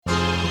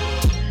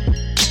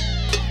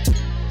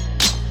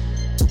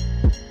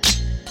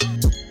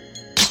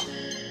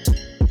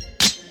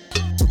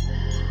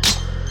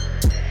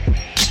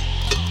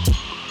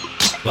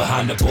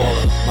behind the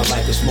baller. My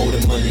life is more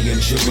than money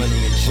and jewelry.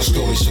 My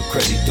story's so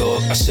crazy,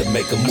 dog. I said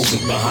make a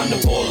movie behind the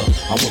baller.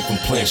 I went from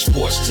playing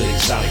sports to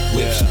exotic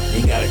whips.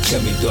 Ain't gotta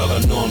tell me, dog. I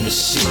know I'm the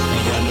shit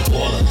behind the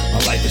baller.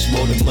 My life is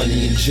more than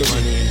money and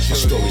jewelry. My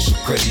story's so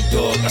crazy,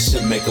 dog. I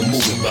said make a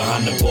movie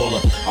behind the baller.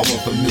 I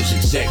went from music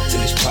exec to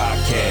this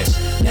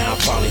podcast. Now I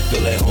finally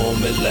feel at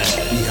home at last.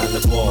 Behind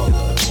the baller.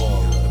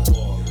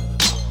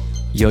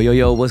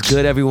 Yo, what's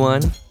good,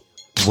 everyone?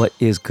 What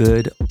is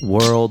good,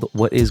 world?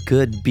 What is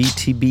good,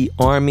 BTB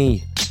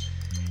Army?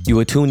 You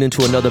are tuned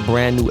into another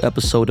brand new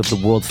episode of the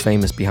world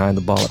famous Behind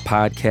the Baller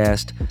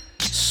podcast.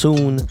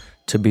 Soon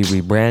to be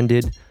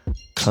rebranded.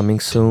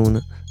 Coming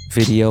soon.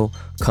 Video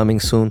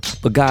coming soon.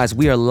 But guys,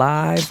 we are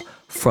live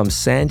from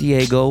San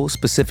Diego,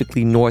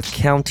 specifically North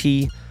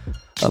County,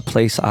 a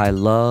place I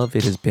love.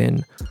 It has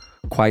been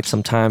quite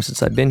some time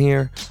since I've been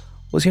here.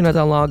 Was here not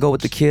that long ago with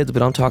the kids,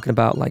 but I'm talking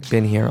about like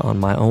been here on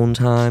my own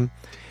time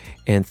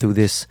and through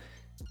this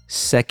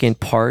second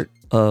part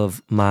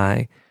of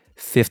my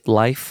fifth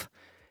life.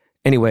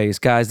 Anyways,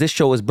 guys, this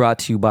show is brought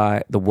to you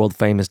by the world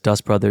famous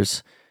Dust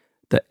Brothers,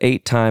 the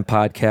 8-time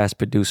podcast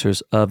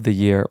producers of the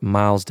year,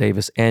 Miles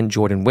Davis and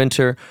Jordan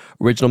Winter.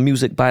 Original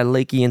music by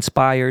Lakey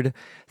Inspired.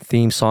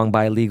 Theme song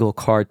by Legal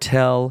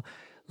Cartel.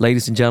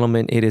 Ladies and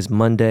gentlemen, it is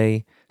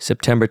Monday,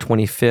 September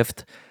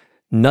 25th.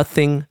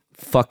 Nothing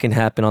fucking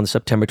happened on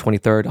September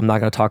 23rd. I'm not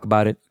going to talk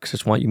about it because I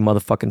just want you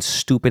motherfucking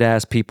stupid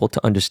ass people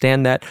to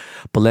understand that.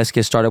 But let's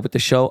get started with the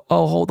show.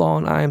 Oh, hold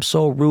on. I am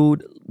so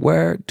rude.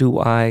 Where do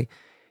I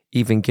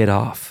even get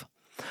off?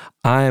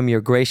 I am your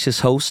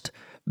gracious host,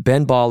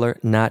 Ben Baller,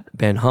 not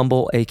Ben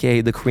Humble, aka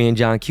the Korean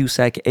John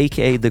Cusack,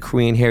 aka the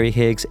Korean Harry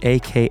Higgs,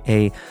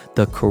 aka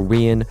the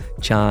Korean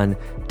John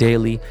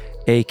Daly,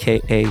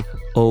 aka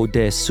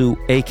Odesu,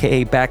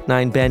 aka Back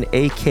Nine Ben,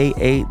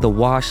 aka the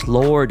Wash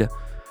Lord.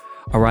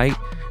 All right?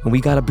 And we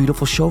got a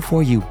beautiful show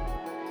for you.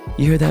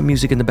 You hear that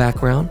music in the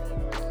background?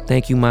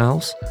 Thank you,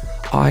 Miles.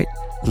 All right,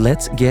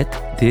 let's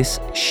get this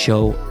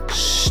show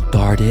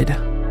started.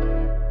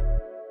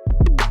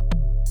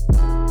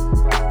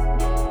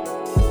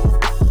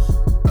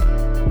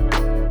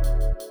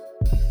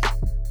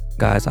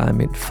 Guys,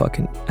 I'm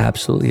fucking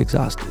absolutely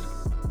exhausted.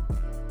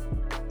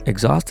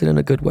 Exhausted in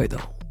a good way,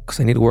 though,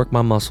 because I need to work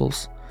my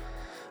muscles.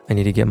 I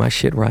need to get my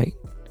shit right.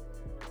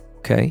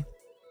 Okay?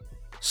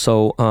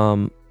 So,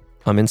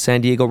 I'm in San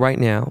Diego right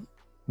now.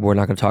 We're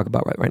not going to talk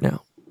about right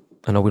now.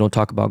 I know we don't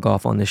talk about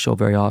golf on this show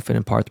very often,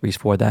 and part 3's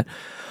for that.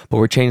 But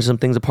we're changing some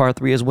things to part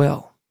 3 as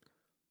well.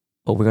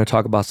 But we're going to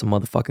talk about some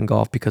motherfucking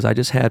golf because I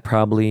just had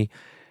probably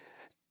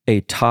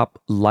a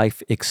top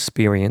life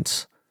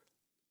experience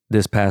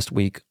this past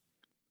week.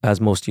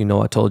 As most of you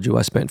know, I told you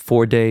I spent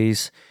 4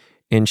 days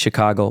in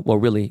Chicago. Well,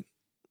 really,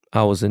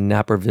 I was in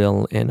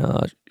Naperville and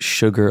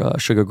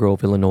Sugar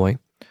Grove, Illinois,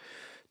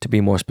 to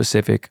be more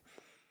specific.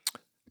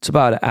 It's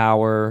about an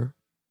hour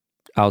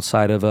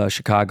outside of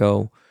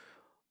Chicago.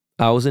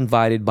 I was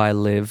invited by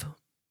Liv,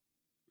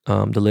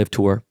 the Liv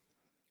Tour.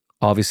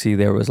 Obviously,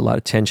 there was a lot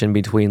of tension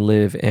between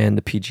Liv and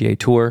the PGA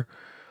Tour.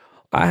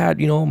 I had,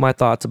 my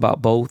thoughts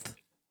about both.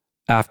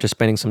 After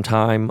spending some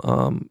time,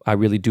 I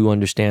really do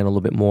understand a little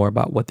bit more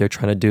about what they're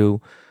trying to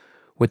do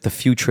with the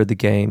future of the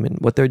game. And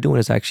what they're doing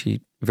is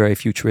actually very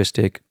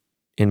futuristic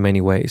in many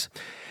ways.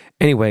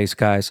 Anyways,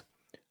 guys,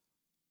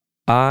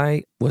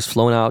 I was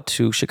flown out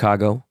to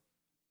Chicago.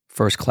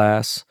 First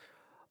class.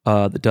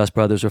 The Dust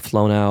Brothers were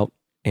flown out.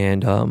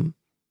 And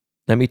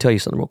let me tell you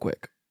something real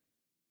quick.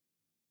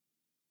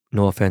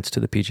 No offense to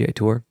the PGA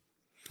Tour.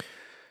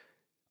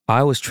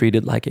 I was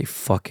treated like a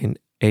fucking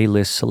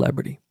A-list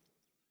celebrity.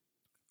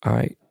 All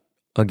right.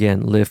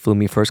 Again, Liv flew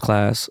me first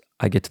class.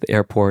 I get to the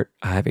airport.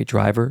 I have a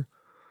driver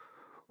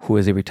who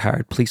is a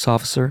retired police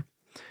officer.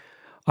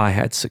 I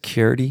had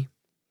security.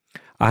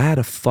 I had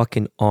a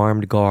fucking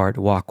armed guard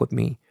walk with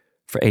me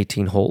for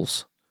 18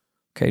 holes.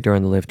 Okay,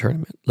 during the Liv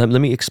tournament. Let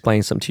me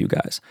explain something to you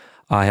guys.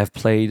 I have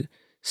played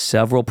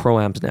several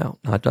Pro-Ams now.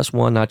 Not just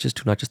one, not just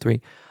two, not just three.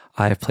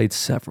 I have played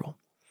several.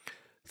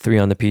 3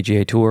 on the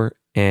PGA Tour,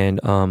 and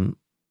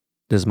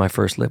this is my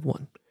first Liv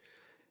one.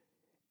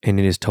 And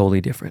it is totally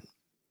different.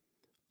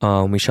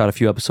 We shot a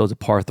few episodes of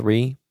Par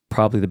 3,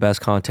 probably the best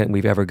content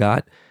we've ever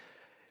got.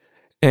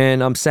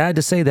 And I'm sad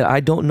to say that I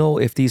don't know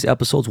if these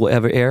episodes will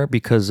ever air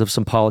because of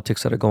some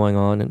politics that are going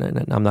on,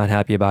 and I'm not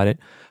happy about it.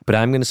 But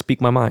I'm going to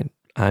speak my mind.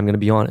 I'm going to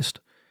be honest,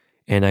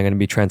 and I'm going to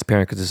be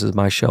transparent because this is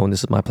my show and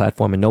this is my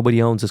platform and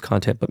nobody owns this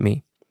content but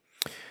me.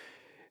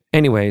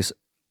 Anyways,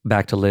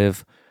 back to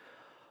Liv.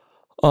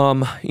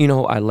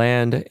 I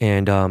land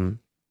and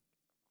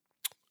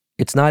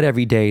it's not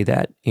every day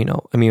that,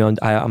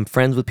 I'm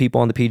friends with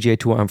people on the PGA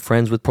Tour. I'm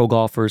friends with pro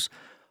golfers,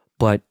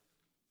 but,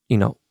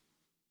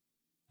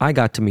 I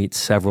got to meet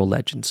several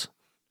legends,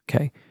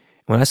 okay?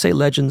 When I say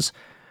legends,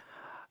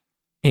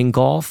 in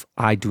golf,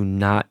 I do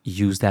not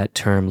use that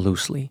term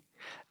loosely.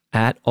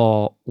 At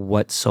all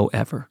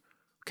whatsoever,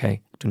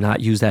 okay? Do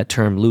not use that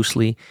term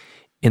loosely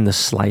in the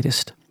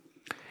slightest.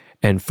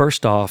 And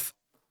first off,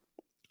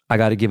 I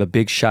got to give a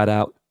big shout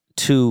out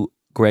to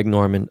Greg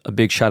Norman. A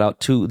big shout out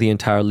to the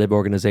entire LIV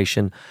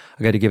organization.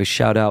 I got to give a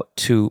shout out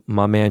to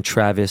my man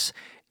Travis,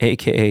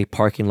 aka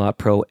Parking Lot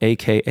Pro,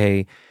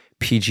 aka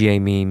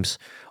PGA Memes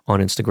on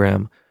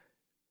Instagram.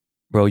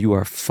 Bro, you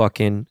are a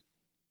fucking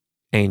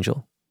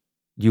angel.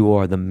 You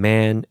are the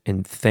man,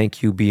 and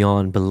thank you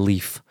beyond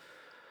belief.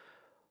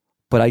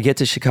 But I get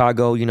to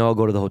Chicago, you know, I'll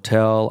go to the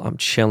hotel, I'm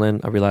chilling.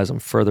 I realize I'm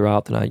further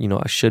out than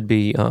I should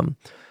be.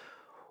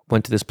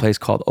 Went to this place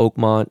called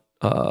Oakmont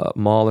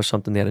Mall or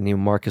something. They had a Neiman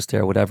Marcus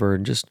there, whatever,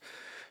 and just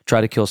try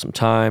to kill some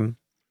time.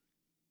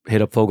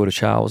 Hit up Fogo de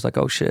Chao. I was like,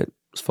 oh shit,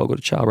 it's Fogo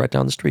de Chao right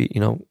down the street.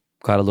 You know,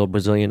 got a little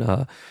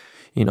Brazilian,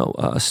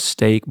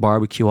 steak,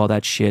 barbecue, all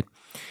that shit.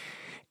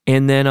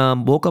 And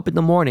then woke up in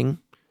the morning,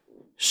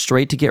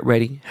 straight to get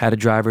ready. Had a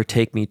driver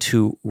take me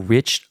to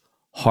Rich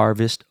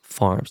Harvest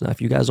Farms. Now, if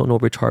you guys don't know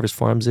what Rich Harvest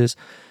Farms is,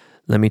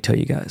 let me tell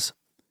you guys.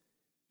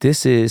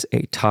 This is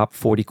a top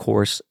 40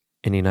 course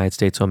in the United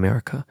States of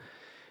America.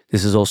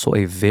 This is also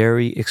a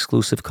very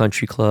exclusive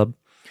country club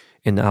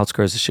in the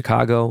outskirts of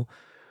Chicago.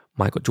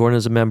 Michael Jordan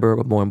is a member,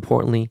 but more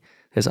importantly,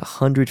 there's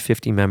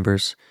 150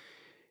 members.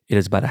 It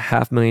is about a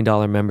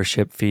 $500,000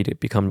 membership fee to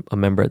become a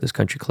member at this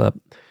country club.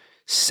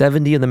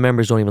 70 of the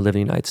members don't even live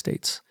in the United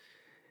States.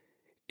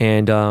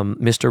 And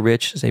Mr.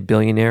 Rich is a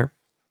billionaire.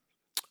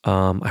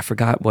 I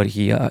forgot what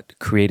he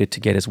created to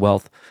get his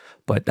wealth,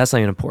 but that's not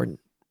even important.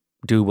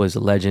 Dude was a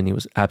legend. He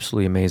was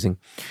absolutely amazing.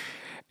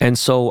 And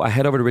so I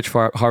head over to Rich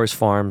Harvest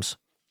Farms,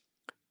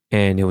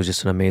 and it was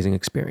just an amazing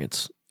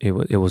experience. It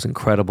was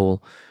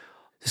incredible.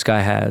 This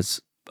guy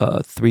has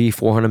a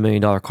 $400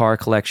 million car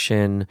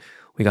collection.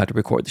 We got to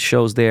record the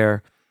shows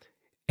there.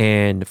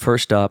 And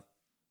first up,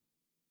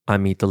 I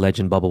meet the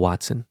legend Bubba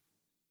Watson.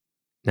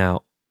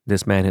 Now,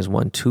 this man has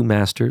won 2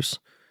 Masters,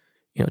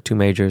 2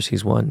 majors.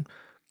 He's won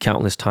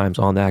countless times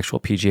on the actual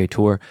PGA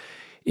Tour.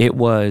 It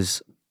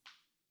was,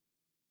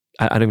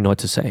 I don't even know what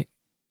to say.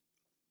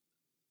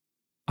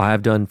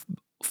 I've done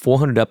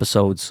 400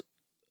 episodes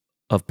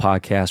of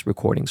podcast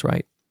recordings,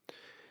 right?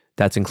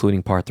 That's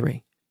including part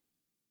 3.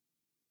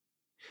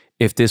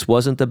 If this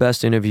wasn't the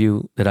best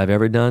interview that I've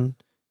ever done,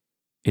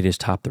 it is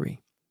top 3.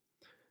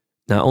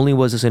 Not only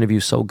was this interview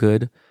so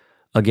good,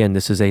 again,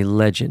 this is a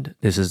legend.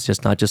 This is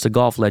just not just a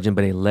golf legend,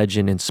 but a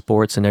legend in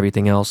sports and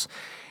everything else,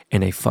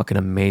 and a fucking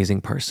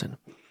amazing person.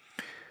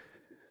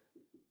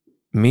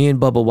 Me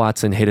and Bubba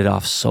Watson hit it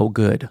off so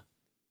good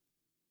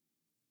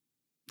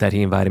that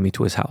he invited me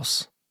to his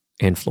house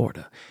in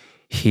Florida.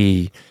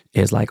 He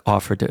is like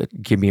offered to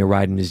give me a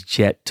ride in his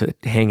jet to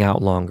hang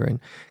out longer, and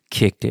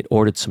kicked it,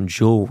 ordered some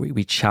jewelry.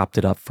 We chopped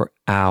it up for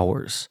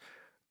hours,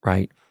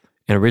 right?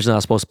 And originally I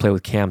was supposed to play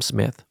with Cam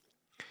Smith.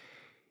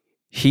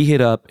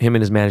 Him and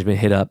his management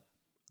hit up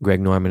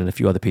Greg Norman and a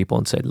few other people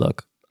and said,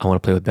 look, I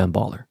want to play with Ben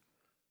Baller.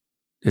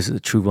 This is a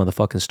true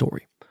motherfucking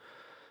story.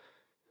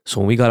 So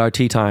when we got our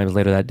tee times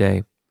later that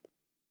day,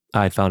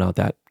 I had found out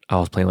that I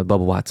was playing with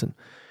Bubba Watson.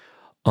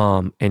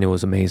 And it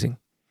was amazing.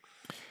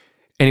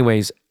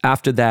 Anyways,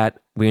 after that,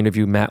 we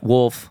interviewed Matt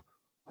Wolff,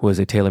 who is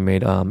a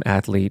TaylorMade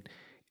athlete,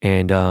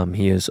 and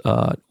he has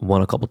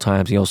won a couple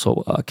times. He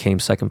also came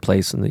second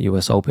place in the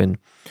U.S. Open.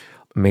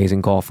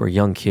 Amazing golfer,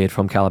 young kid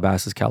from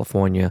Calabasas,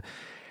 California.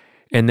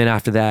 And then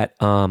after that,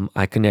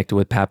 I connected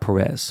with Pat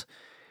Perez.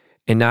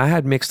 And now I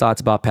had mixed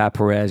thoughts about Pat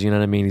Perez, you know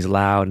what I mean? He's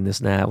loud and this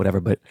and that, whatever.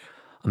 But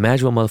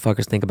imagine what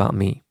motherfuckers think about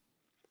me,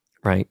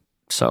 right?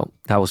 So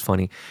that was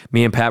funny.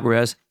 Me and Pat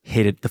Perez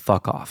hit it the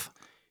fuck off.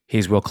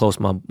 He's real close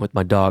with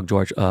my dog,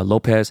 George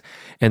Lopez.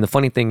 And the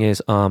funny thing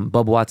is,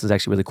 Bubba Watson is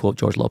actually really cool with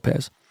George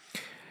Lopez.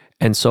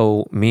 And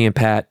so me and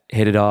Pat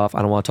hit it off.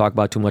 I don't want to talk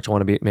about it too much. I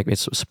want to make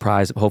it a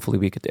surprise. Hopefully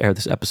we get to air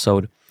this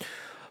episode.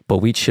 But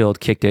we chilled,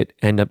 kicked it,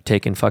 ended up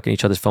taking fucking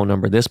each other's phone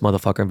number. This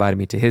motherfucker invited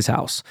me to his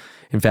house.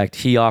 In fact,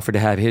 he offered to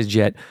have his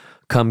jet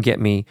come get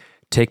me,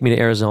 take me to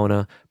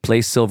Arizona, play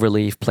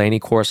Silverleaf, play any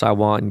course I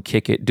want and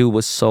kick it. Dude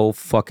was so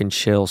fucking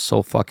chill,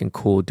 so fucking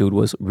cool. Dude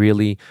was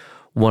really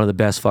one of the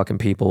best fucking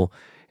people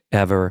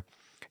ever.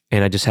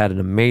 And I just had an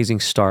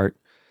amazing start.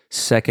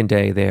 Second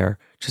day there,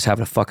 just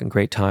having a fucking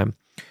great time.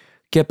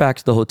 Get back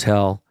to the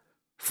hotel,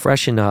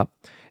 freshen up,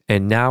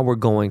 and now we're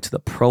going to the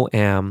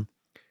Pro-Am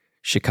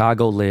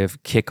Chicago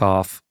LIV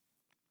kickoff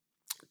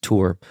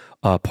tour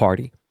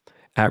party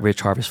at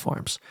Rich Harvest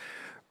Farms,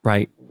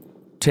 right?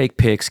 Take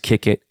pics,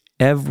 kick it.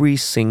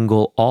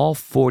 All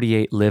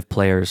 48 LIV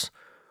players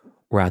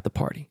were at the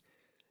party.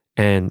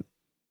 And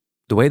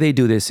the way they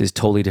do this is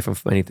totally different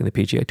from anything the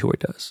PGA Tour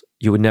does.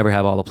 You would never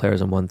have all the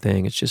players on one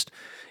thing.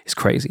 It's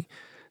crazy.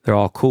 They're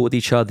all cool with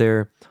each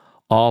other.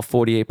 All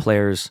 48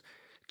 players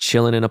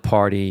chilling in a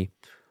party.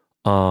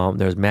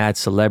 There's mad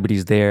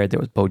celebrities there. There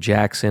was Bo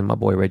Jackson, my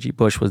boy Reggie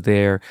Bush was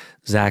there,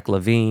 Zach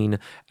LaVine,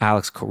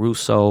 Alex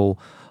Caruso,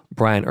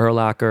 Brian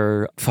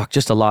Urlacher.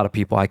 Just a lot of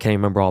people. I can't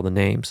remember all the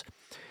names.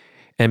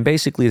 And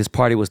basically this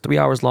party was 3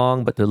 hours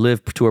long, but the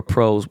LIV Tour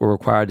pros were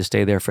required to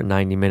stay there for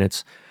 90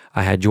 minutes.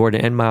 I had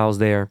Jordan and Miles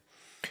there,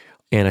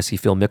 and I see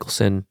Phil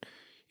Mickelson,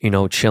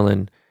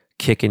 chilling,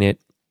 kicking it.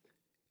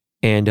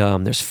 And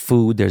there's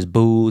food, there's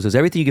booze, there's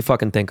everything you can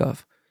fucking think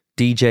of.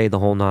 DJ, the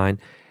whole nine.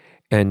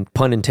 And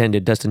pun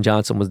intended, Dustin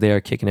Johnson was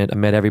there kicking it. I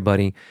met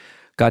everybody,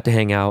 got to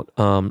hang out.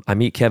 I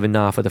meet Kevin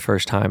Na for the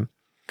first time.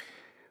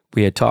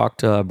 We had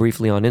talked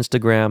briefly on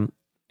Instagram,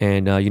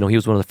 and he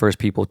was one of the first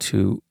people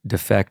to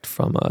defect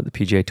from the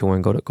PGA Tour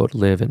and go to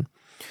live. And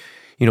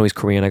he's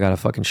Korean. I gotta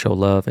fucking show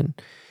love. And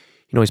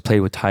he's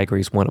played with Tiger.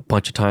 He's won a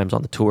bunch of times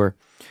on the tour.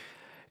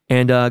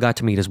 And got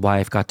to meet his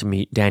wife. Got to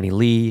meet Danny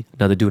Lee,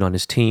 another dude on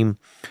his team.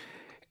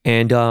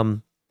 And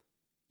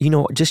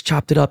just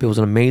chopped it up. It was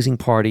an amazing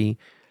party.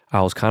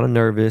 I was kind of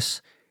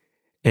nervous.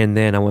 And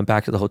then I went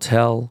back to the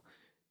hotel.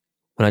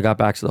 When I got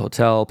back to the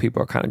hotel,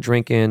 people are kind of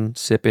drinking,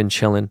 sipping,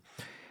 chilling.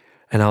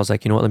 And I was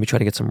like, you know what, let me try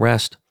to get some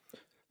rest.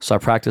 So I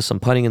practiced some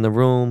putting in the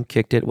room,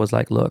 kicked it, was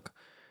like, look,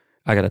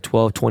 I got a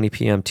 12:20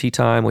 p.m. tee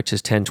time, which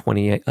is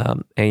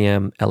 10:20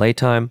 a.m. LA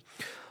time.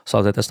 So I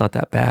was like, that's not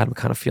that bad. I'm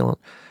kind of feeling,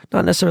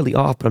 not necessarily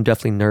off, but I'm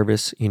definitely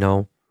nervous,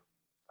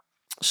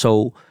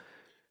 So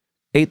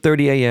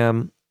 8:30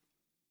 a.m.,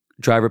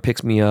 driver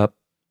picks me up.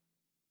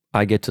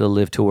 I get to the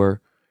live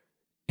tour,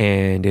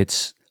 and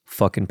it's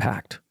fucking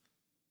packed.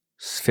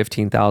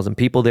 15,000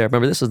 people there.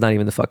 Remember, this is not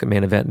even the fucking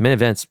main event. Main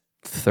event's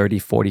 30,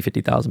 40,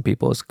 50,000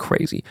 people. It's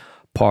crazy.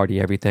 Party,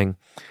 everything.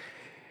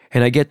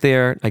 And I get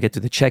there, I get to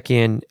the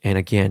check-in, and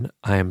again,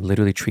 I am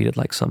literally treated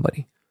like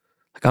somebody.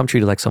 Like I'm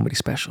treated like somebody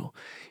special.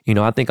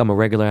 I think I'm a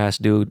regular ass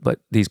dude, but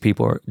these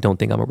people don't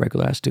think I'm a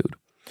regular ass dude.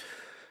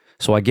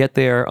 So I get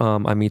there,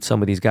 I meet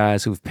some of these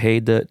guys who've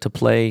paid to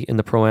play in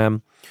the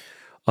Pro-Am,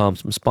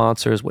 some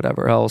sponsors,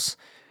 whatever else.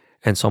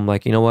 And so I'm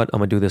like, you know what? I'm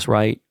gonna do this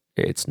right.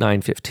 It's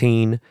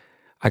 9:15.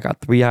 I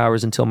got 3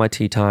 hours until my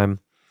tee time.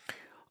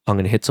 I'm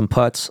gonna hit some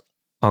putts.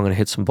 I'm gonna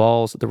hit some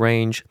balls at the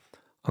range.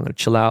 I'm gonna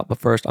chill out, but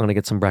first I'm gonna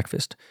get some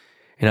breakfast.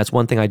 And that's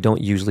one thing I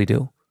don't usually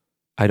do.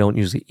 I don't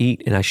usually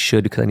eat, and I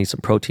should because I need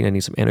some protein, I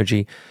need some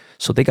energy.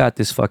 So they got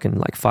this fucking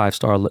like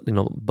 5-star,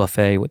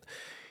 buffet with,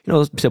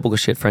 those typical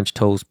shit: French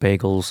toast,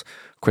 bagels,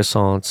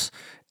 croissants,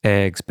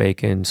 eggs,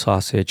 bacon,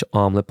 sausage,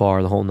 omelet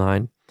bar, the whole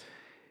nine.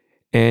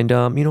 And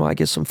I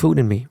get some food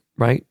in me,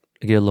 right?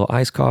 I get a little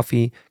iced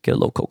coffee, get a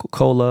little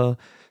Coca-Cola,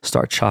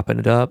 start chopping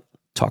it up,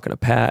 talking to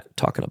Pat,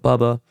 talking to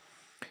Bubba.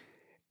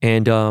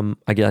 And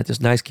I get like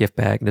this nice gift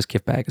bag, and this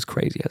gift bag is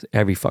crazy. It has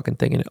every fucking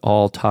thing in it,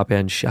 all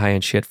top-end,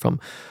 high-end shit, from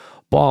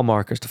ball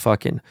markers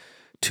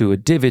to a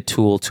divot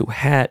tool, to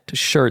hat, to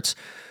shirts,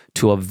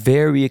 to a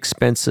very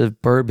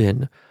expensive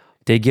bourbon.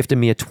 They gifted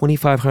me a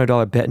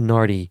 $2,500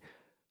 Bettinardi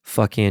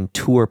fucking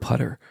tour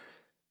putter.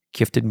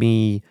 Gifted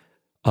me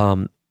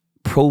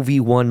Pro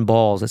V1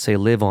 balls that say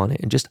live on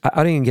it. And just, I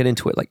didn't even get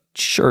into it, like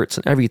shirts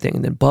and everything.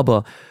 And then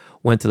Bubba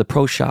went to the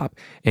pro shop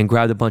and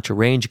grabbed a bunch of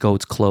Range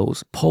Goats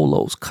clothes,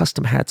 polos,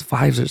 custom hats,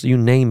 visors, you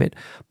name it,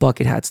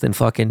 bucket hats. Then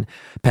fucking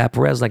Pat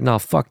Perez like, no,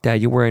 fuck that.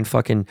 You're wearing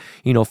fucking,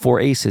 4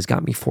 Aces.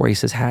 Got me 4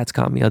 Aces hats,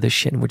 got me other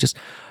shit. And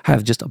I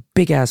have just a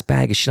big ass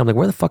bag of shit. I'm like,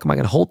 where the fuck am I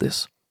going to hold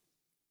this?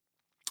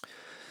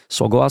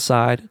 So I'll go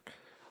outside,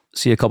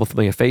 see a couple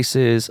familiar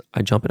faces.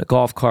 I jump in a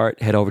golf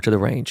cart, head over to the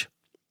range.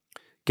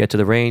 Get to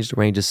the range. The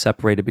range is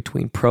separated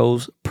between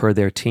pros per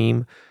their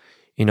team.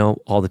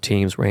 All the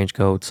teams, Range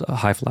Goats,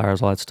 High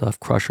Flyers, all that stuff,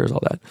 Crushers, all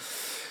that.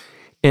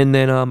 And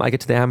then I get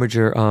to the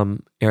amateur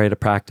area to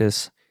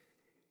practice,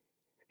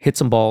 hit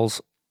some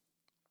balls.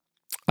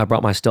 I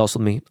brought my Stealth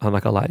with me. I'm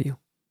not going to lie to you.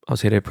 I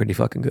was hitting it pretty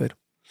fucking good.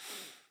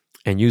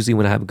 And usually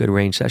when I have a good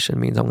range session,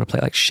 it means I'm going to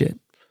play like shit.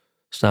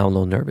 So now I'm a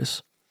little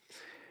nervous.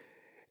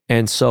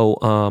 And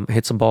so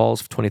hit some balls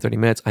for 20, 30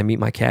 minutes. I meet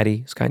my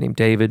caddy, this guy named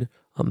David,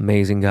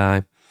 amazing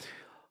guy.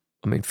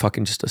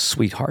 Fucking just a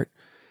sweetheart.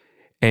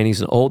 And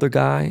he's an older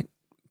guy,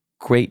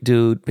 great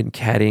dude, been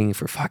caddying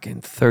for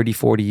fucking 30,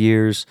 40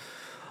 years.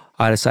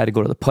 I decided to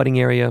go to the putting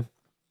area,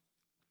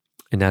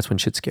 and that's when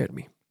shit scared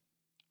me.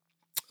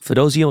 For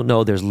those of you who don't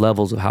know, there's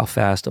levels of how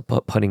fast a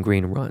putting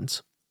green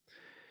runs.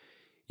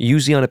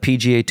 Usually on a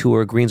PGA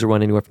Tour, greens will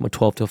run anywhere from a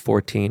 12 to a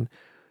 14.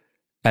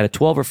 At a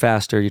 12 or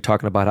faster, you're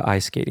talking about an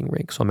ice skating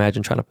rink. So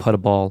imagine trying to putt a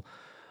ball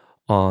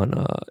on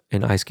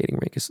an ice skating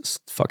rink. It's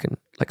fucking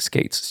like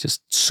skates. It's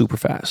just super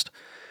fast.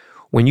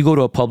 When you go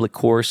to a public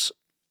course,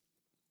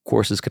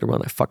 courses could run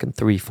like fucking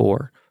 3,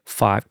 4,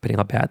 5, depending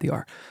how bad they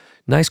are.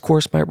 Nice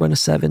course might run a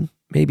 7,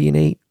 maybe an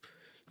 8.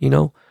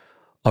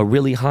 A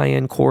really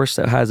high-end course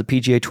that has a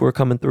PGA Tour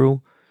coming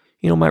through,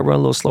 might run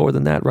a little slower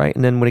than that, right?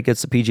 And then when it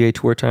gets to PGA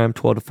Tour time,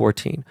 12 to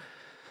 14.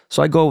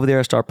 So I go over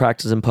there, start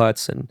practicing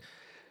putts, and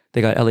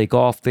they got LA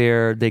Golf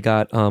there. They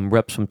got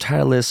reps from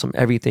Titleist, from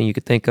everything you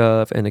could think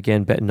of. And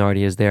again,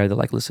 Bettinardi is there. They're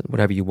like, listen,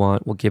 whatever you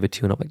want, we'll give it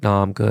to you. And I'm like,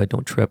 nah, I'm good.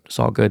 Don't trip. It's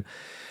all good.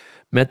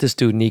 Met this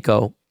dude,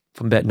 Nico,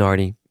 from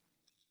Bettinardi.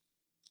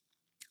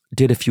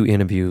 Did a few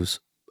interviews.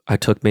 I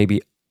took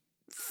maybe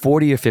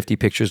 40 or 50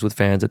 pictures with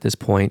fans at this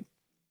point.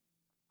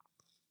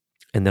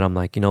 And then I'm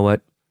like, you know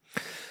what?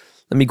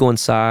 Let me go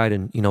inside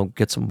and,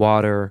 get some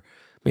water,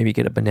 maybe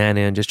get a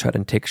banana and just try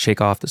to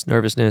shake off this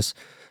nervousness.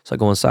 So I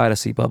go inside, I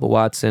see Bubba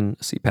Watson,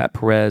 I see Pat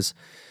Perez.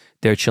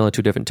 They're chilling at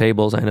 2 different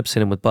tables. I end up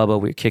sitting with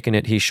Bubba. We're kicking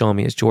it. He's showing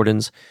me his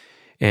Jordans.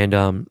 And,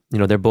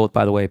 they're both,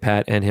 by the way,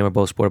 Pat and him are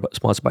both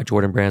sponsored by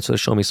Jordan Brand. So they're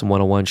showing me some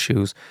 101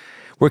 shoes.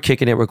 we're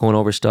kicking it. We're going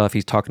over stuff.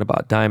 He's talking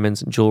about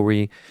diamonds and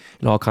jewelry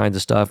and all kinds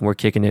of stuff. And we're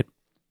kicking it.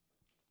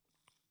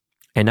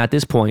 And at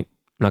this point,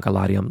 I'm not gonna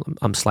lie to you,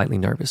 I'm slightly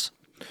nervous.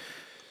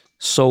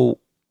 So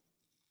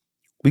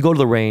we go to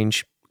the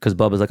range because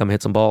Bubba's like, I'm gonna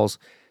hit some balls.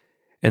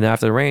 And then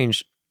after the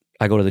range,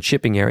 I go to the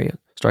chipping area,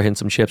 start hitting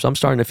some chips. I'm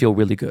starting to feel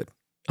really good.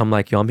 I'm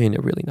like, yo, I'm hitting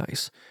it really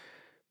nice.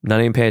 Not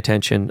even pay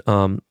attention.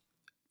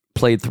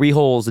 Played 3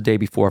 holes the day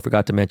before. I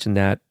forgot to mention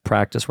that.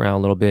 Practice around a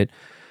little bit.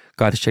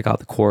 Got to check out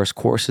the course.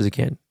 Course is,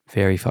 again,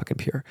 very fucking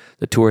pure.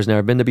 The tour has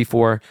never been there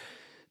before.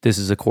 This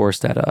is a course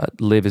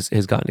that Liv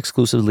has gotten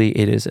exclusively.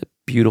 It is a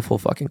beautiful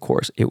fucking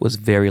course. It was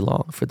very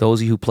long. For those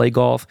of you who play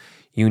golf,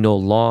 you know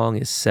long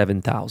is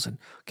 7,000.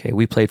 Okay,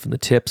 we played from the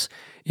tips.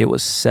 It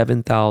was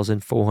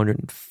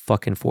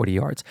 7,440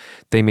 yards.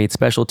 They made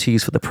special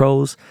tees for the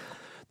pros.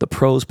 The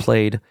pros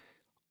played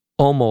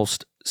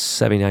almost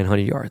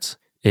 7,900 yards.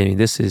 I mean,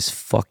 this is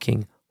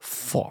fucking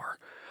far.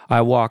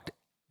 I walked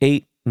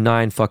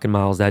 8-9 fucking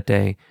miles that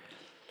day.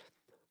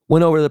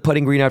 Went over to the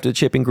putting green after the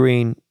chipping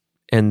green.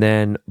 And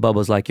then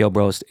Bubba's like, yo,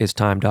 bro, it's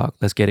time, dog.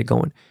 Let's get it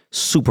going.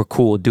 Super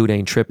cool. Dude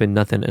ain't tripping,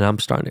 nothing. And I'm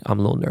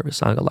a little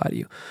nervous. I'm not gonna lie to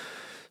you.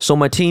 So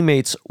my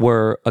teammates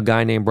were a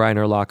guy named Brian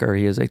Urlacher.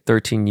 He is a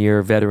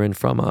 13-year veteran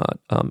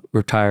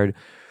retired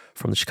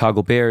from the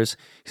Chicago Bears.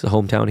 He's a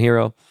hometown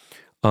hero.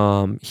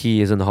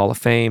 He is in the Hall of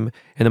Fame.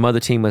 And the other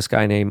team was a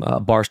guy named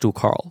Barstool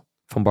Carl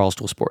from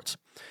Barstool Sports.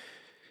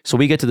 So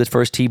we get to the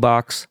first tee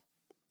box.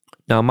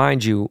 Now,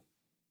 mind you,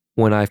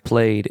 when I've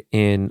played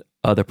in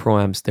other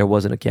pro-ams, there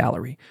wasn't a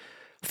gallery.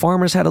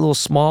 Farmers had a little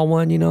small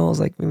one, it was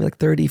like maybe like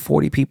 30,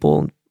 40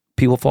 people.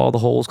 People follow the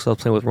holes because I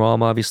was playing with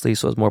Rom, obviously,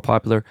 so it was more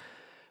popular.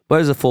 But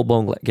there's a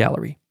full-blown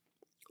gallery,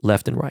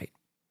 left and right.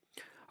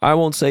 I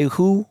won't say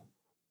who,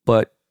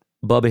 but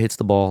Bubba hits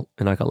the ball,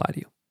 and I can lie to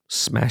you,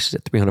 smashes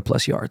it 300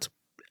 plus yards,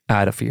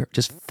 out of fear,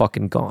 just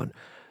fucking gone.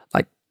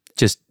 Like,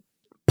 just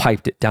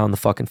piped it down the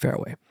fucking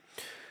fairway.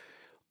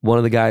 One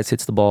of the guys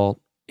hits the ball,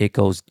 it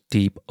goes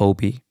deep,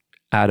 OB,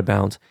 out of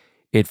bounds.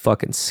 It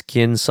fucking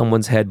skins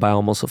someone's head by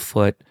almost a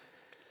foot.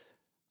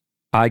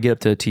 I get up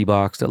to the tee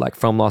box. They're like,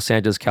 from Los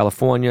Angeles,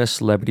 California,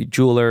 celebrity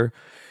jeweler,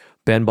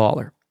 Ben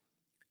Baller.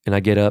 And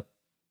I get up.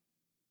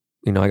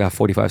 I got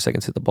 45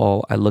 seconds to hit the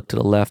ball. I look to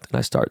the left and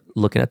I start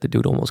looking at the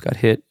dude who almost got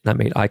hit. And I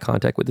made eye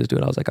contact with this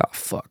dude. I was like, oh,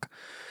 fuck.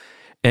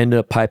 Ended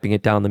up piping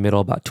it down the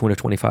middle, about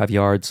 225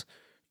 yards.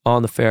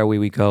 On the fairway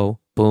we go.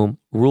 Boom.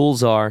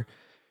 Rules are,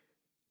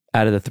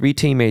 out of the 3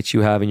 teammates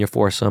you have in your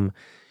foursome,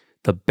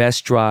 the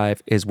best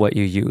drive is what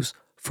you use.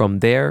 From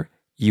there,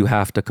 you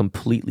have to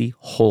completely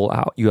hole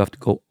out. You have to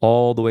go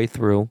all the way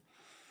through,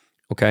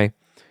 okay?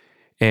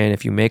 And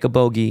if you make a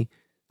bogey,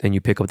 then you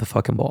pick up the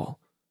fucking ball.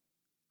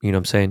 You know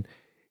what I'm saying?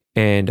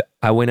 And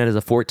I went in as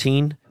a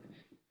 14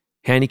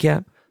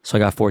 handicap, so I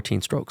got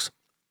 14 strokes.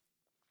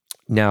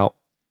 Now,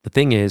 the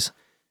thing is,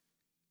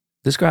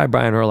 this guy,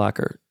 Brian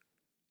Urlacher,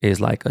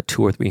 is like a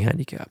 2 or 3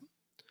 handicap.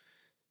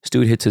 This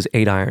dude hits his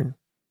 8-iron,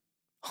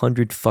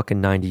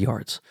 190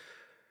 yards.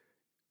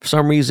 For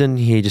some reason,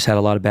 he just had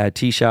a lot of bad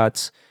tee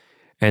shots.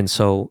 And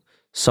so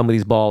some of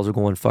these balls are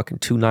going fucking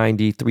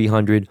 290,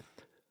 300,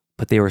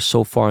 but they were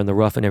so far in the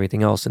rough and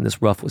everything else. And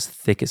this rough was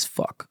thick as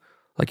fuck.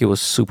 Like, it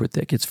was super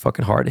thick. It's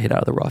fucking hard to hit out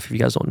of the rough if you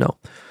guys don't know.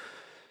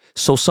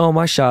 So some of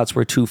my shots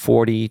were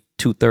 240,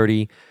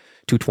 230,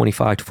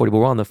 225, 240, but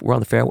we're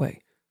on the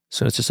fairway.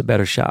 So it's just a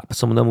better shot. But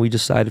some of them we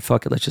decided,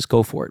 fuck it, let's just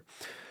go for it.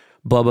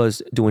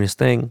 Bubba's doing his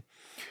thing.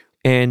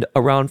 And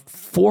around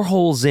 4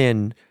 holes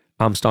in,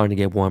 I'm starting to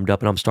get warmed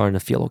up and I'm starting to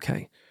feel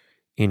okay.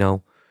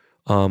 I'm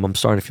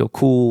starting to feel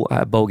cool.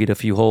 I bogeyed a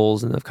few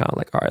holes and I'm kind of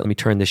like, all right, let me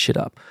turn this shit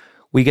up.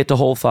 We get to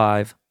hole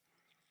 5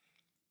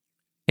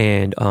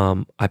 and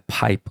I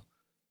pipe.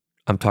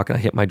 I'm talking, I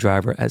hit my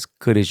driver as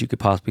good as you could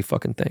possibly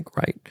fucking think,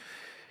 right?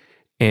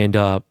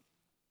 And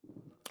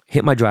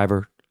hit my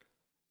driver,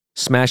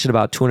 smashed it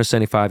about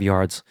 275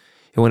 yards.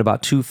 It went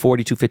about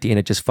 240, 250 and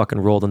it just fucking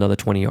rolled another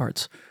 20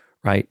 yards,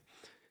 right?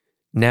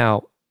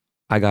 Now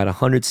I got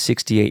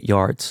 168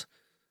 yards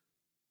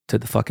to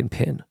the fucking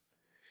pin.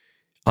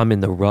 I'm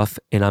in the rough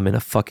and I'm in a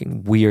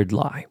fucking weird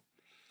lie.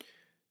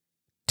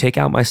 Take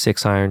out my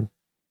 6-iron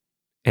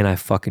and I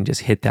fucking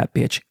just hit that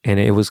bitch. And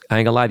it was, I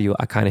ain't gonna lie to you,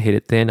 I kind of hit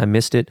it thin. I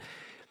missed it.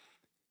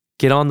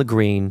 Get on the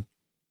green.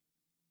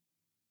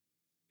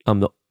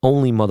 I'm the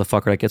only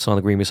motherfucker that gets on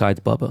the green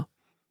besides Bubba.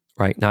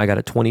 Right? Now I got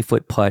a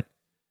 20-foot putt.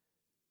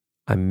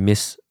 I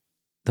miss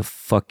the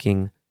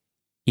fucking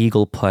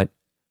eagle putt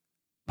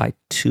by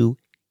 2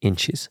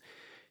 inches.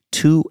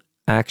 2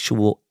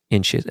 actual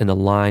inches. And the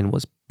line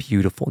was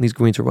beautiful. And these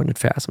greens are running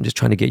fast. I'm just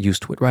trying to get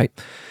used to it, right?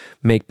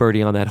 Make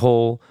birdie on that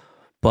hole.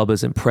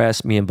 Bubba's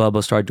impressed. Me and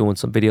Bubba start doing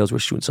some videos. We're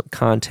shooting some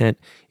content,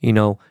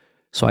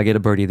 so I get a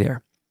birdie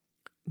there.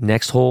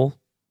 Next hole,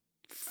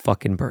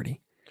 fucking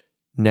birdie.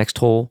 Next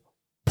hole,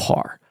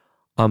 par.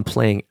 I'm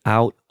playing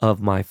out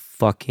of my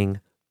fucking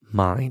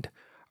mind.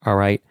 All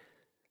right.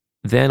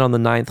 Then on the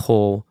 9th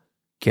hole,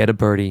 get a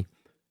birdie.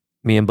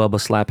 Me and Bubba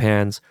slap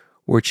hands.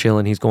 We're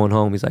chilling. He's going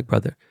home. He's like,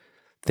 brother,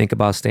 think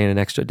about staying an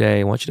extra day.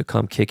 I want you to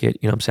come kick it.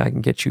 You know what I'm saying? I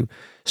can get you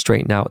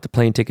straightened out with the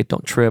plane ticket.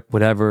 Don't trip,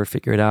 whatever,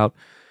 figure it out.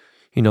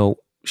 You know,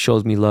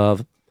 shows me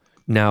love.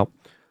 Now,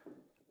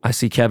 I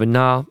see Kevin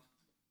Na,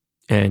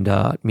 and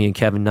me and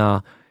Kevin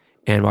Na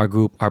and our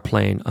group are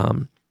playing,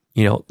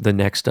 the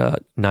next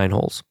 9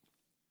 holes.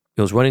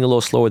 It was running a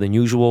little slower than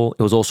usual.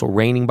 It was also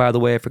raining, by the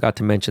way. I forgot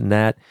to mention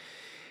that.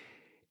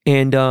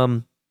 And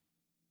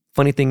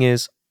funny thing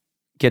is,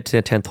 get to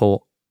the 10th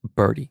hole,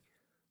 birdie,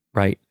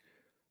 right?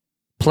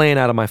 Playing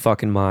out of my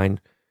fucking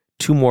mind,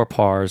 2 more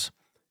pars,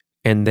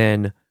 and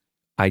then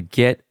I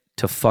get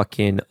to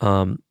fucking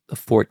the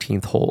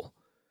 14th hole,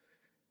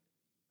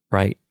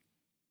 right?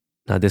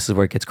 Now this is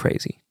where it gets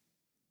crazy.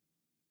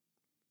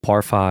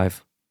 Par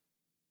 5,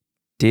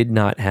 did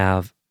not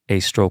have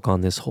a stroke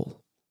on this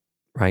hole,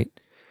 right?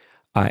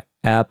 I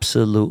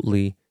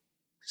absolutely,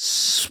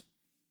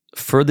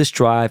 furthest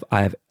drive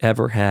I have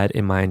ever had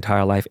in my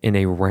entire life in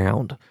a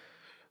round,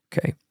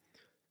 okay?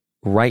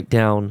 Right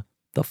down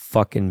the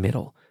fucking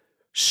middle,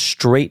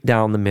 straight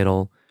down the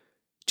middle,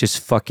 just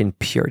fucking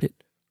pured it,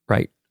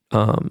 right?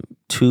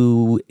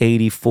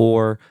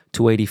 284,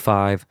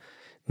 285.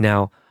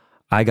 Now,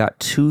 I got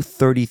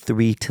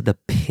 233 to the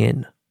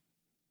pin.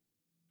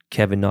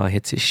 Kevin Na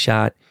hits his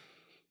shot.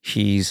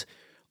 He's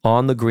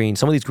on the green.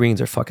 Some of these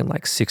greens are fucking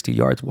like 60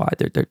 yards wide.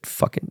 They're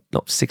fucking,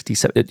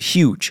 67,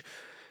 huge.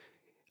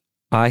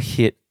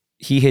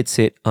 He hits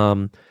it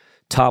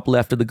top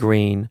left of the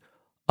green,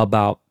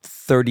 about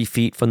 30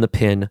 feet from the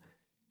pin.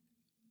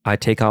 I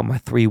take out my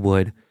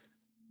 3-wood,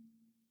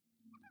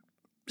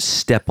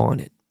 step on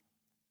it.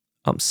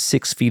 I'm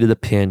 6 feet of the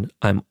pin.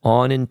 I'm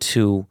on in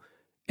 2,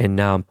 and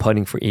now I'm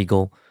putting for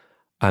eagle.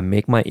 I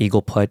make my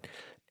eagle putt,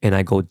 and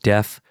I go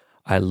def.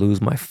 I lose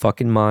my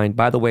fucking mind.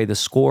 By the way, the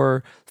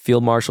scorer,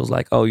 field marshal's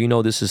like, oh,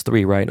 this is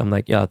 3, right? I'm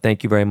like, yeah,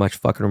 thank you very much for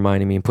fucking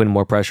reminding me and putting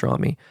more pressure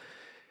on me.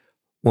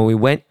 When we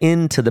went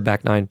into the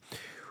back 9,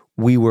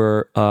 we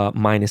were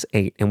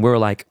 -8, and we're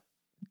like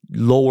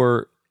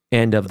lower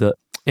end of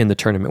in the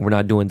tournament. We're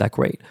not doing that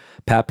great.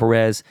 Pat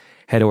Perez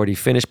had already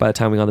finished by the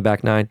time we got on the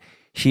back 9.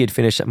 He had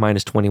finished at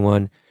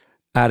 -21,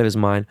 out of his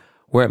mind.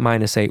 We're at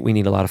 -8. We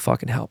need a lot of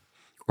fucking help,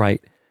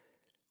 right?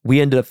 We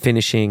ended up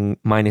finishing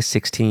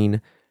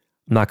 -16.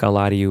 I'm not gonna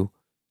lie to you.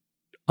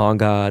 On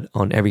God,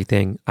 on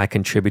everything, I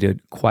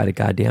contributed quite a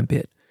goddamn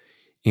bit.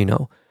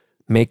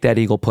 Make that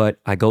eagle putt.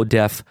 I go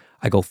def.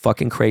 I go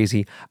fucking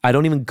crazy. I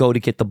don't even go to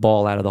get the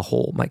ball out of the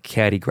hole. My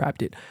caddy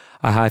grabbed it.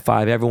 I high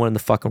five everyone in the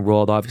fucking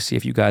world. Obviously,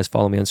 if you guys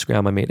follow me on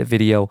Instagram, I made a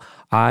video.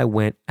 I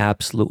went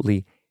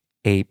absolutely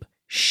ape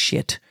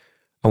shit.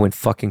 I went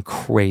fucking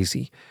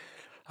crazy.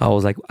 I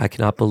was like, I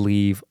cannot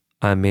believe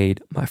I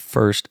made my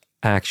first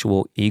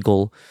actual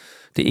eagle.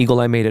 The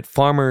eagle I made at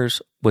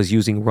Farmers was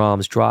using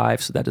Rahm's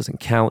drive, so that doesn't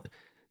count.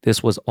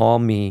 This was all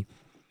me.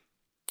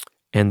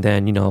 And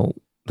then,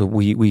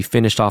 we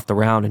finished off the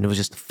round, and it was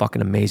just a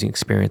fucking amazing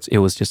experience. It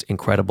was just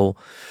incredible.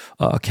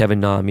 Kevin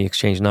Na and me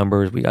exchanged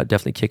numbers. We got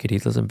definitely kick it. He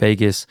lives in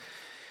Vegas.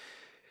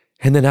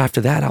 And then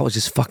after that, I was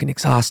just fucking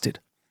exhausted.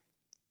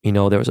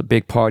 There was a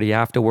big party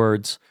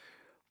afterwards,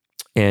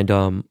 and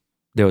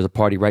there was a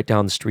party right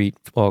down the street.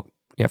 Well,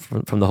 yeah,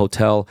 from the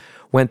hotel.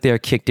 Went there,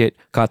 kicked it,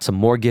 got some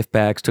more gift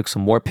bags, took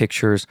some more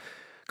pictures,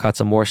 got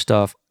some more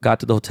stuff, got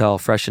to the hotel,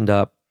 freshened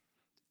up,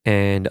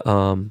 and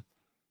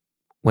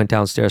went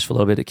downstairs for a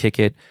little bit to kick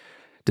it.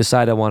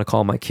 Decided I want to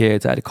call my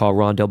kids. I had to call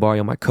Ron Del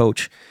Barrio, my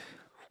coach.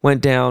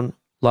 Went down.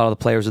 A lot of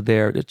the players are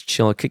there. They're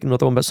chilling, kicking,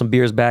 throwing some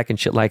beers back and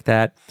shit like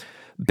that.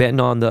 Betting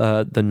on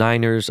the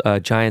Niners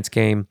Giants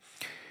game,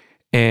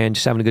 and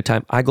just having a good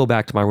time. I go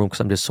back to my room because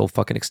I'm just so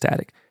fucking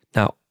ecstatic.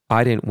 Now,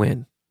 I didn't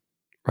win,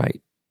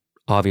 right?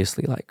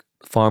 Obviously, like,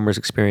 Farmer's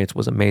experience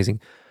was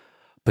amazing,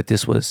 but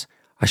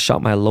I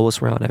shot my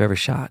lowest round I've ever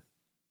shot,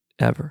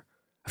 ever.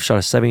 I've shot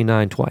a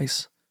 79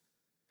 twice.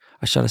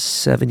 I shot a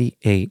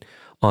 78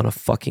 on a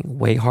fucking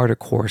way harder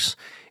course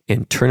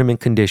in tournament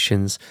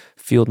conditions,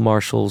 field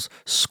marshals,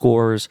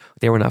 scores.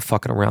 They were not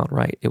fucking around,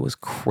 right? It was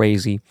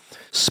crazy.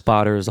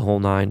 Spotters, the whole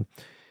 9.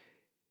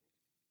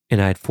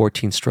 And I had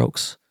 14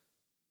 strokes.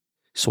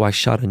 So I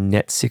shot a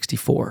net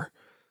 64.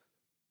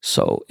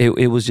 So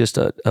it was just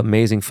an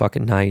amazing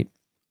fucking night.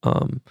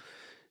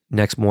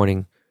 Next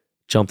morning,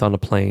 jumped on a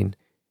plane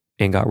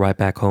and got right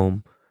back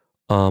home.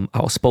 I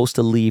was supposed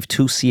to leave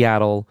to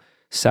Seattle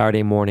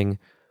Saturday morning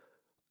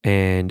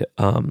and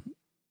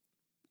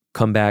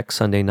come back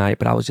Sunday night,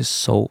 but I was just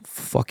so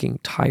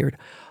fucking tired.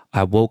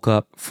 I woke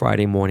up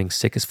Friday morning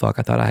sick as fuck.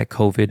 I thought I had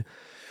COVID.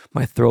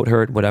 My throat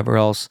hurt, whatever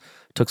else.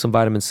 Took some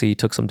vitamin C,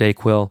 took some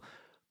Dayquil,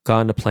 got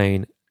on the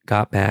plane,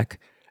 got back.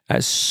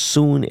 As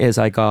soon as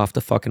I got off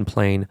the fucking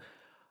plane,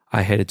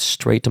 I headed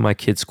straight to my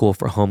kids' school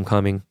for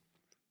homecoming.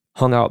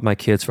 Hung out with my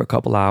kids for a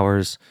couple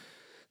hours.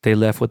 They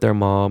left with their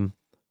mom.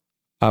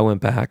 I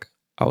went back.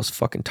 I was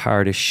fucking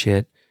tired as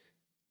shit.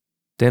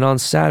 Then on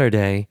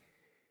Saturday,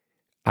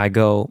 I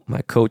go,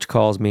 my coach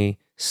calls me,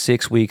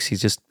 6 weeks.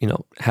 He's just,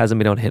 hasn't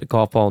been able to hit a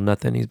golf ball,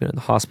 nothing. He's been in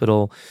the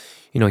hospital.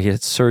 He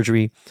had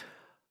surgery.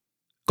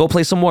 Go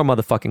play some more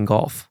motherfucking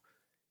golf.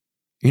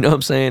 You know what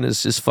I'm saying?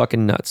 It's just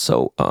fucking nuts.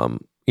 So,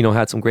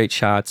 had some great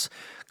shots.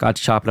 Got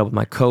to chop it up with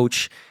my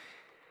coach.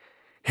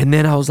 And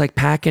then I was like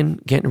packing,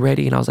 getting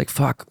ready, and I was like,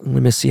 fuck, I'm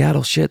gonna miss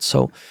Seattle, shit.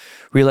 So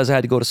realized I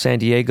had to go to San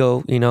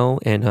Diego,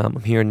 and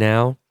I'm here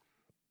now.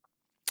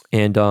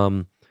 And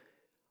that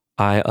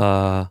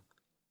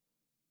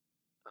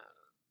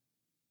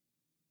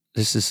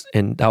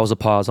was a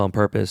pause on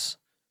purpose.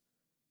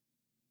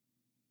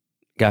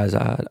 Guys,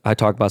 I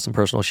talk about some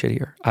personal shit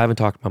here. I haven't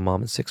talked to my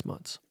mom in 6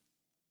 months.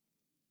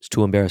 I was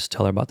too embarrassed to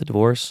tell her about the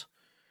divorce.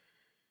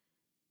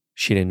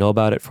 She didn't know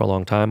about it for a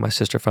long time. My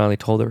sister finally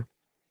told her.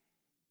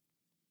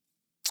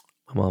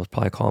 My mom was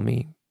probably calling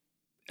me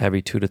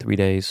every 2 to 3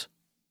 days.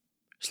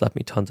 Just left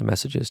me tons of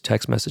messages,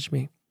 text messaged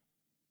me.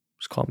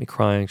 Just called me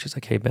crying. She's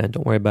like, hey, Ben,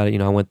 don't worry about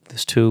it. I went through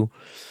this too.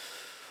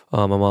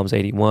 My mom's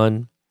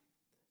 81.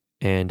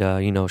 And,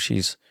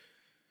 she's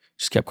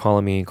just kept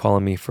calling me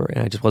and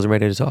I just wasn't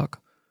ready to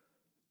talk.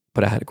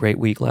 But I had a great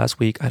week last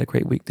week. I had a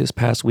great week this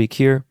past week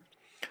here.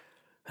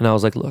 And I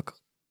was like, look,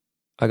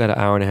 I got an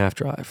 1.5-hour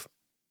drive.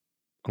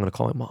 I'm going to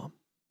call my mom.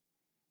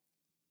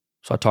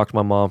 So I talked to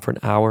my mom for an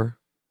hour.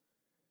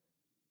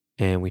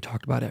 And we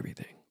talked about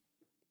everything.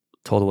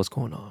 Told her what's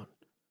going on.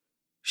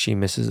 She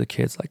misses the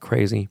kids like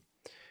crazy.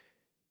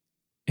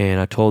 And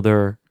I told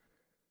her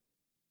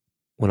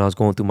when I was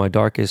going through my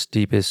darkest,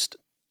 deepest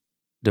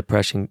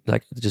depression,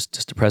 like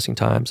just depressing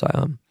times,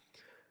 I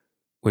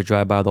would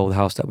drive by the old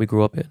house that we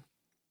grew up in.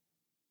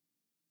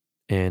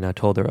 And I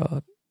told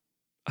her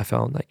I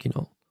found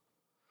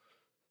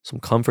some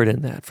comfort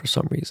in that for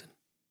some reason.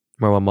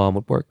 Remember my mom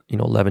would work,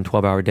 11,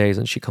 12-hour days,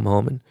 and she'd come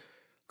home and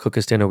cook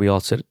us dinner. We all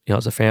sit,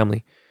 as a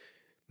family.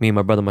 Me,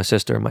 my brother, my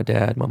sister, my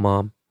dad, my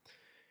mom.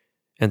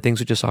 And things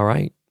were just all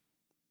right.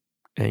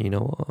 And,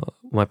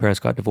 my parents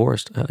got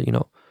divorced,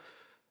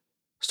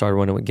 started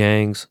running with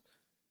gangs,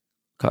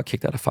 got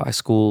kicked out of 5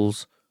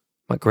 schools.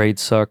 My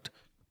grades sucked.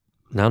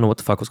 And I don't know what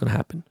the fuck was going to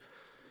happen.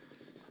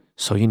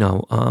 So,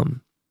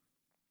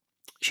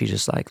 she's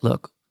just like,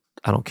 look,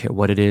 I don't care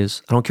what it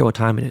is. I don't care what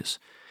time it is.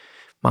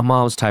 My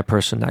mom's the type of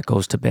person that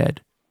goes to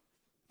bed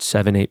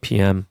 7, 8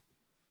 p.m.,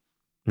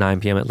 9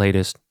 p.m. at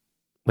latest,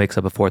 wakes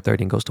up at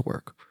 4:30 and goes to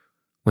work.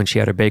 When she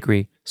had her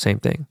bakery, same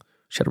thing.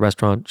 She had a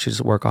restaurant. She's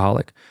a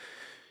workaholic.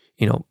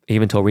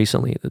 Even till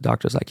recently, the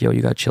doctor's like, yo,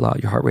 you got to chill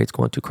out. Your heart rate's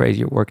going too crazy.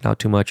 You're working out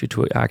too much. You're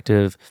too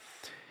active.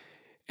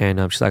 And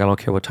she's like, I don't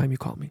care what time you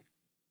call me.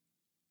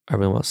 I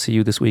really want to see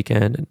you this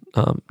weekend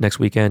and next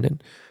weekend.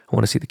 And I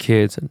want to see the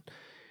kids. And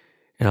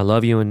I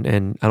love you.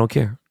 And I don't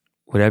care.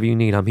 Whatever you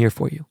need, I'm here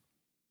for you.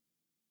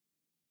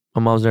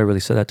 My mom's never really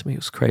said that to me. It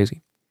was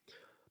crazy.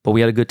 But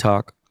we had a good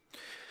talk.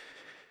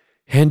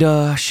 And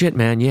shit,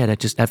 man, yeah,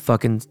 that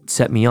fucking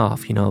set me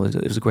off. It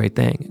was a great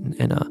thing.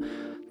 And I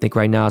think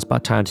right now it's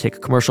about time to take a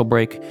commercial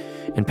break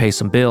and pay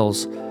some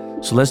bills.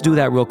 So let's do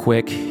that real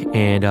quick,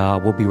 and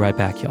we'll be right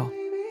back, y'all.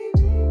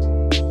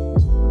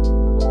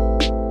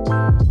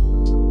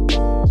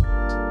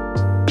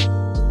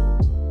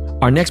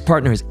 Our next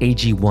partner is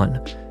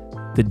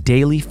AG1, the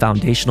daily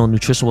foundational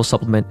nutritional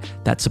supplement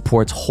that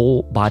supports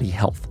whole body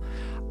health.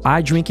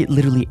 I drink it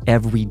literally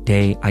every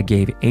day. I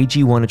gave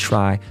AG1 a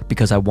try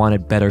because I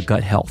wanted better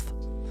gut health.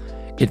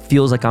 It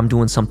feels like I'm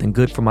doing something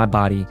good for my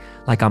body,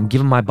 like I'm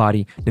giving my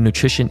body the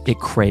nutrition it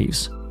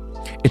craves.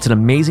 It's an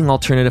amazing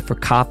alternative for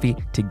coffee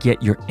to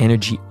get your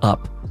energy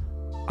up.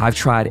 I've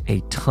tried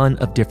a ton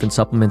of different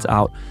supplements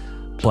out,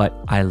 but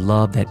I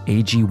love that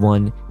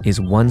AG1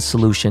 is one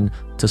solution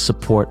to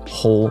support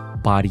whole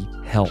body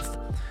health.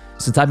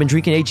 Since I've been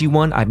drinking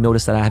AG1, I've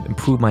noticed that I have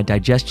improved my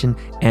digestion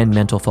and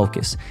mental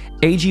focus.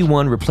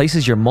 AG1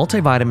 replaces your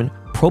multivitamin,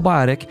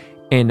 probiotic,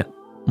 and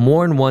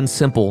more-in-one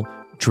simple,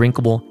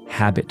 drinkable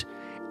habit.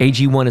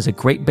 AG1 is a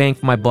great bang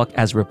for my buck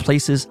as it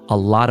replaces a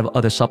lot of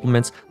other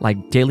supplements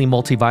like daily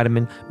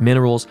multivitamin,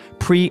 minerals,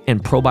 pre-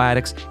 and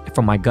probiotics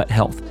for my gut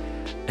health,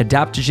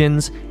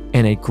 adaptogens,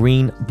 and a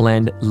green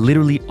blend,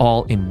 literally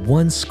all in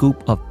one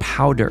scoop of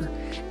powder.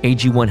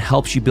 AG1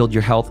 helps you build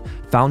your health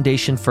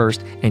foundation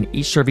first, and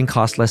each serving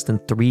costs less than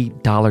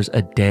 $3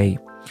 a day.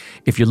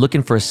 If you're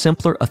looking for a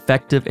simpler,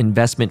 effective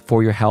investment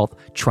for your health,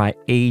 try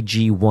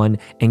AG1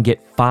 and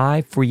get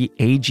 5 free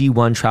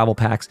AG1 travel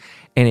packs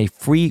and a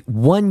free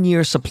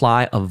 1-year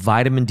supply of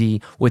vitamin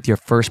D with your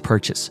first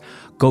purchase.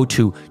 Go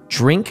to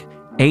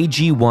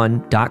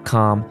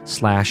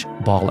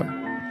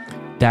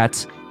drinkag1.com/baller.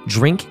 That's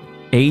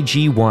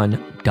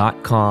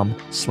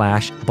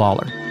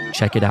drinkag1.com/baller.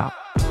 Check it out.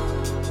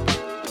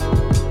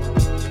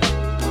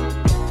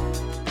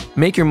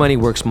 Make your money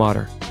work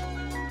smarter,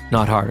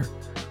 not harder.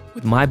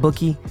 With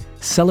MyBookie,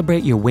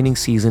 celebrate your winning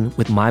season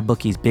with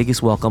MyBookie's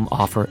biggest welcome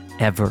offer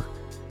ever.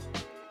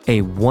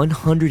 A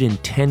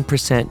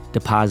 110%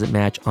 deposit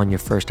match on your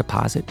first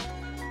deposit.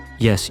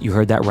 Yes, you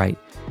heard that right.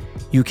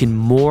 You can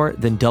more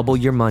than double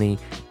your money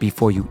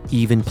before you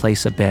even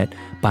place a bet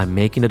by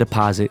making a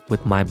deposit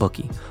with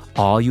MyBookie.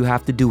 All you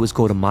have to do is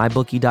go to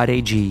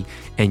mybookie.ag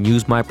and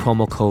use my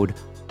promo code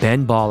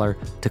BENBALLER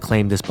to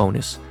claim this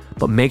bonus.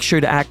 But make sure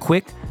to act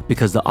quick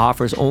because the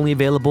offer is only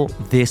available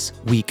this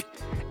week,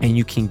 and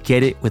you can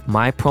get it with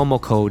my promo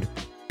code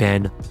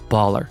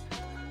BENBALLER.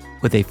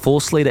 With a full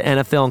slate of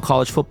NFL and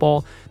college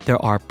football,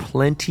 there are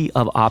plenty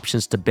of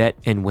options to bet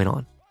and win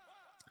on.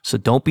 So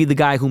don't be the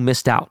guy who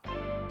missed out.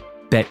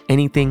 Bet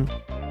anything,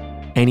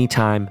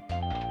 anytime,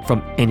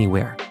 from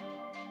anywhere.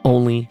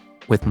 Only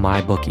with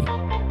MyBookie.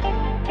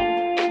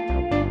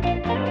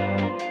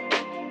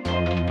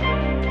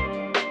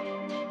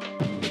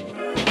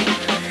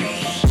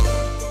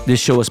 This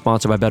show is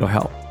sponsored by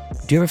BetterHelp.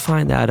 Do you ever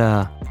find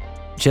that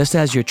just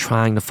as you're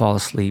trying to fall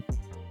asleep,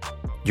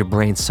 your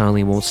brain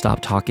suddenly won't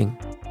stop talking?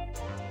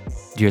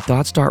 Do your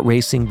thoughts start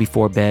racing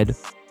before bed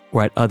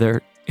or at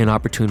other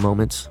inopportune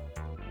moments?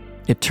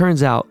 It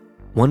turns out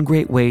one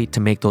great way to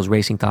make those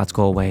racing thoughts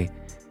go away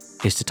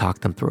is to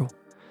talk them through.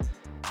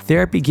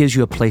 Therapy gives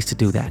you a place to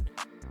do that,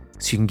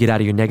 so you can get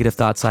out of your negative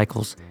thought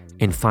cycles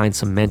and find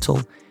some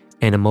mental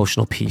and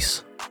emotional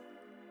peace.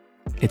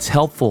 It's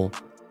helpful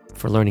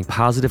for learning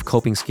positive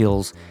coping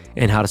skills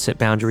and how to set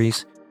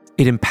boundaries.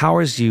 It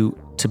empowers you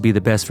to be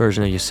the best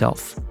version of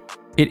yourself.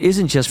 It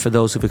isn't just for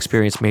those who've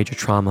experienced major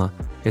trauma,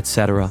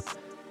 etc.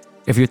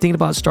 If you're thinking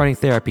about starting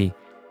therapy,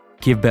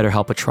 give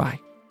BetterHelp a try.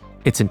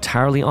 It's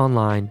entirely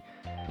online,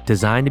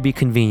 designed to be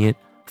convenient,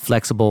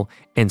 flexible,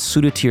 and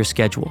suited to your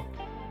schedule.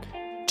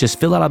 Just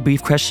fill out a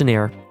brief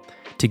questionnaire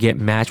to get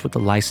matched with a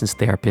licensed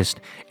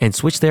therapist and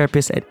switch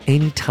therapists at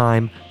any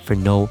time for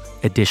no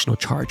additional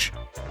charge.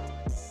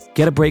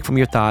 Get a break from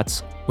your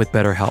thoughts with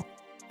BetterHelp.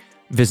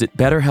 Visit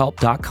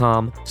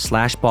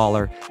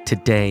BetterHelp.com/baller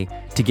today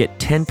to get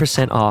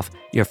 10% off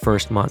your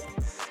first month.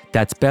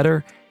 That's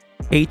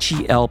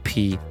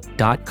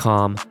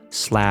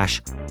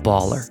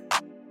BetterHelp.com/baller.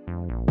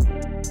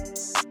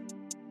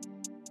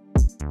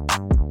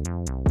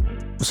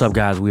 What's up,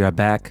 guys? We are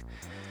back.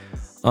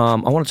 I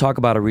want to talk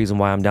about a reason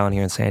why I'm down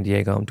here in San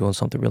Diego. I'm doing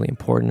something really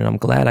important, and I'm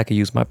glad I could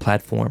use my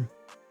platform.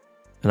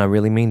 And I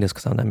really mean this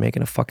because I'm not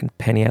making a fucking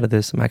penny out of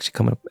this. I'm actually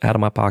coming out of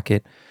my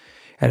pocket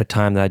at a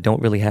time that I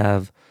don't really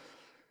have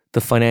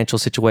the financial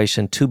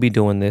situation to be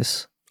doing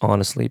this,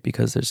 honestly,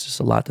 because there's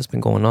just a lot that's been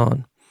going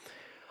on.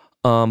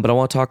 But I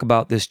want to talk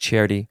about this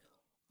charity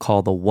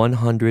called the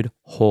 100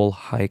 Hole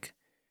Hike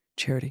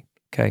charity,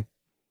 okay?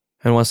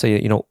 And I want to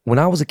say, when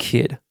I was a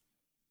kid,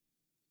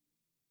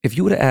 if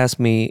you would have asked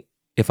me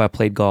if I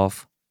played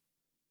golf,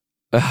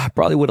 I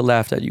probably would have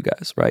laughed at you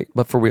guys, right?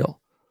 But for real,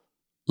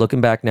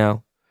 looking back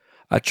now,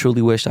 I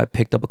truly wish I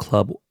picked up a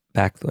club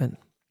back then.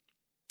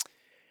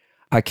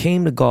 I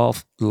came to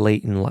golf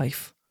late in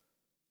life,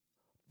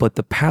 but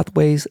the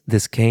pathways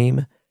this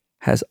game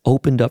has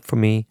opened up for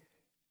me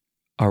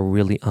are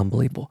really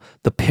unbelievable.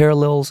 The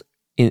parallels,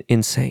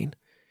 insane.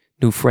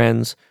 New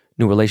friends,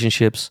 new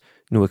relationships,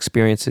 new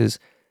experiences,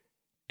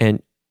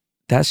 and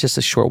that's just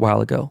a short while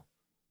ago.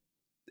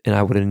 And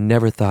I would have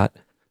never thought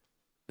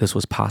this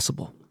was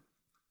possible.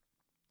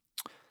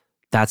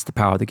 That's the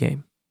power of the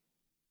game.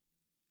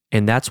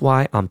 And that's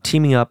why I'm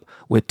teaming up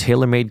with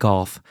TaylorMade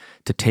Golf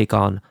to take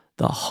on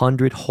the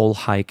 100 Hole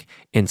Hike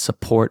in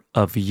support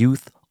of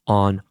Youth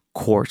on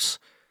Course.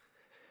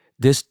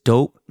 This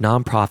dope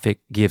nonprofit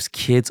gives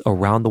kids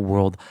around the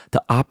world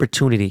the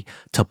opportunity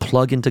to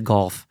plug into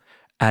golf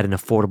at an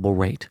affordable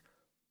rate.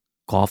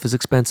 Golf is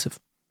expensive.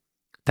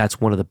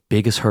 That's one of the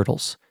biggest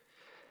hurdles.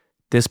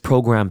 This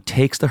program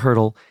takes the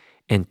hurdle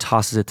and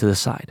tosses it to the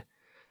side.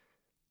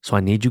 So I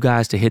need you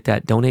guys to hit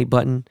that donate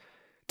button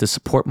to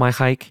support my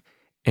hike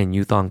and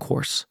Youth on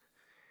Course.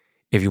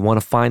 If you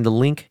want to find the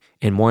link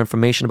and more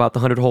information about the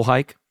 100 Hole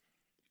Hike,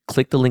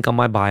 click the link on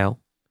my bio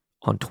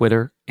on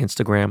Twitter,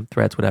 Instagram,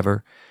 Threads,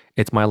 whatever.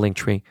 It's my link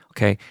tree,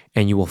 okay?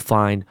 And you will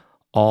find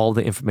all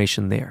the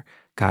information there.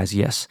 Guys,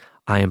 yes,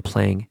 I am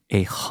playing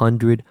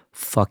 100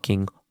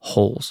 fucking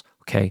holes,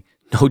 okay?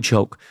 No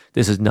joke.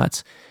 This is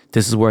nuts.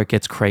 This is where it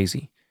gets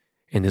crazy.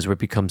 And this is where it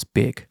becomes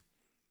big.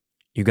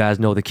 You guys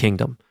know the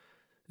Kingdom.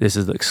 This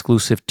is the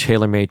exclusive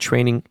TaylorMade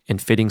training and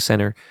fitting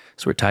center.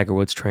 It's where Tiger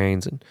Woods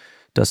trains and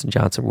Dustin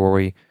Johnson,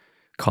 Rory,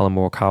 Colin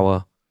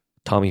Morikawa,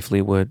 Tommy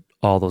Fleetwood,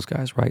 all those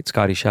guys, right?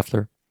 Scotty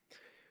Scheffler.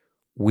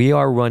 We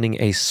are running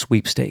a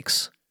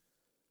sweepstakes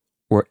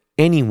where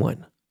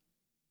anyone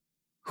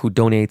who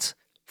donates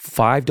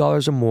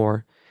 $5 or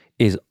more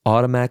is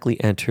automatically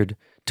entered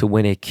to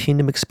win a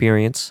Kingdom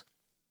experience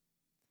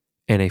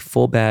and a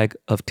full bag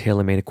of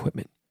TaylorMade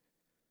equipment.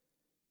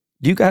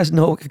 Do you guys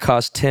know it could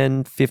cost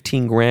 10,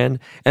 15 grand?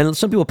 And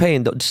some people pay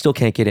and still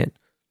can't get in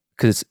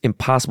because it's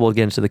impossible to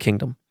get into the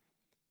Kingdom.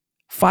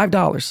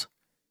 $5.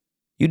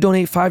 You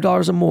donate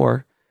 $5 or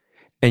more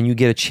and you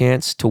get a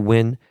chance to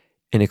win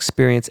an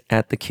experience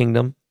at the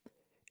Kingdom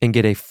and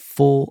get a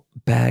full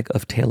bag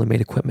of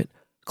TaylorMade equipment,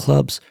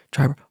 clubs,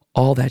 driver,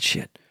 all that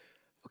shit.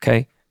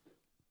 Okay?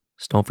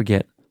 So don't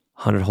forget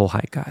 100 Hole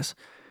Hike, guys.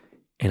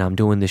 And I'm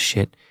doing this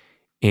shit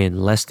in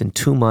less than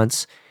 2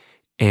 months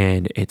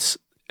and it's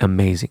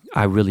amazing.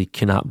 I really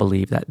cannot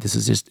believe that this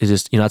is just,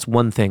 that's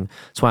one thing.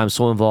 That's why I'm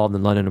so involved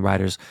in London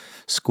Riders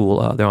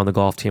School. They're on the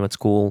golf team at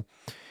school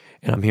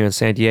and I'm here in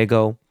San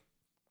Diego.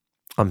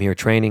 I'm here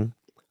training.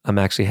 I'm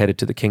actually headed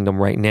to the Kingdom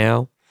right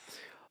now.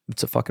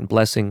 It's a fucking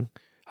blessing.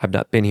 I've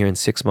not been here in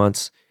 6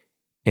 months.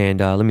 And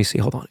let me see,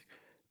 hold on.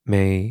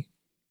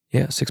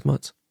 6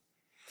 months.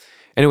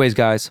 Anyways,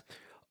 guys,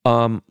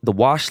 the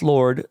Wash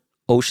Lord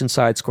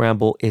Oceanside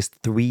Scramble is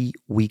 3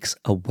 weeks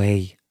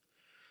away.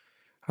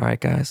 All right,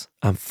 guys,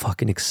 I'm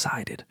fucking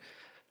excited.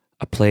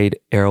 I played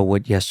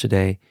Arrowwood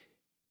yesterday.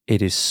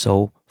 It is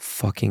so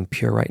fucking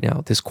pure right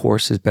now. This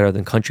course is better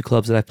than country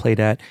clubs that I've played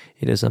at.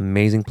 It is an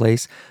amazing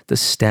place. The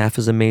staff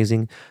is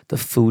amazing. The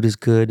food is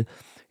good.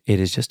 It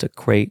is just a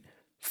great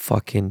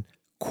fucking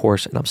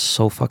course. And I'm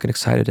so fucking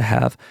excited to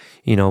have,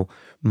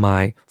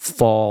 my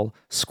fall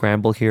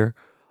scramble here.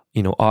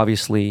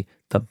 Obviously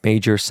the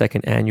major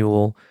second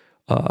annual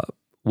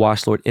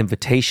Wash Lord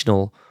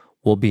Invitational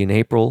will be in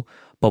April.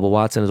 Bubba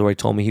Watson has already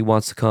told me he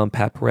wants to come.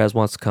 Pat Perez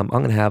wants to come. I'm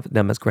going to have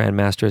them as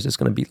grandmasters. It's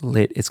going to be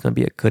lit. It's going to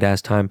be a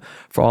good-ass time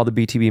for all the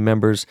BTB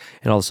members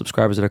and all the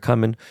subscribers that are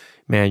coming.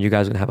 Man, you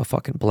guys are going to have a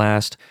fucking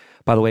blast.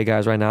 By the way,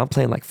 guys, right now I'm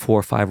playing like 4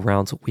 or 5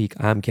 rounds a week.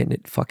 I'm getting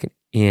it fucking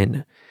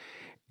in.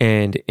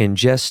 And in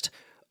just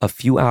a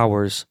few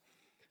hours,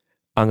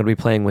 I'm going to be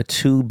playing with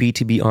 2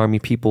 BTB Army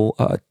people,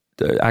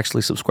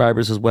 actually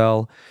subscribers as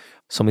well.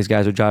 Some of these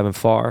guys are driving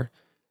far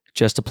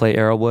just to play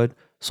Arrowwood.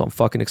 So I'm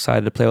fucking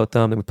excited to play with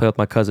them. Then we play with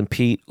my cousin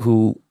Pete,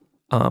 who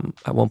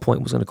at one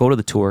point was going to go to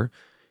the tour.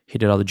 He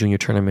did all the junior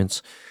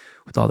tournaments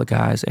with all the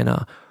guys, and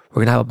we're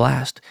going to have a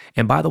blast.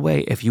 And by the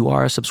way, if you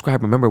are a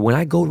subscriber, remember, when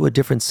I go to a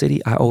different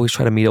city, I always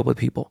try to meet up with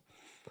people.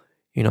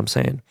 You know what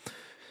I'm saying?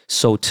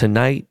 So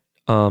tonight,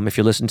 if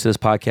you're listening to this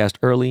podcast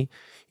early,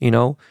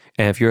 and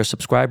if you're a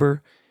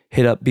subscriber,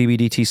 hit up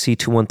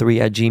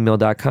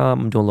bbdtc213@gmail.com.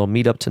 I'm doing a little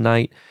meetup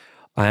tonight.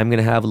 I am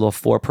going to have a little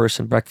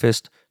 4-person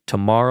breakfast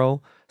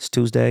tomorrow. It's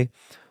Tuesday.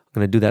 I'm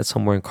going to do that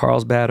somewhere in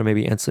Carlsbad or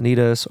maybe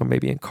Encinitas or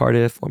maybe in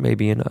Cardiff or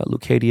maybe in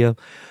Leucadia.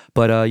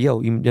 But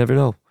you never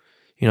know.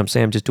 You know what I'm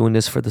saying? I'm just doing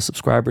this for the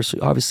subscribers. So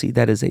obviously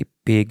that is a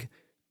big,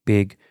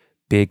 big,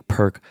 big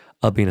perk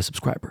of being a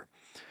subscriber.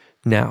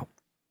 Now,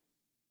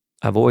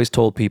 I've always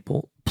told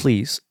people,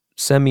 please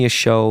send me a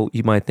show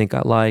you might think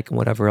I like and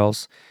whatever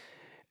else.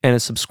 And a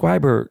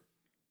subscriber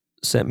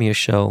sent me a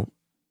show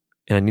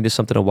and I needed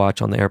something to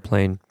watch on the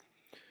airplane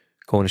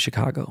going to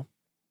Chicago.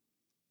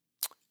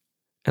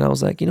 And I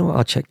was like,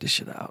 I'll check this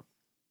shit out.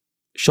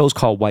 Show's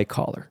called White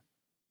Collar.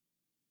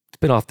 It's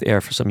been off the air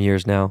for some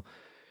years now.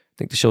 I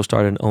think the show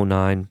started in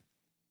 2009.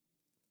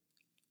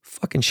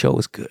 Fucking show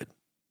is good.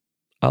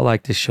 I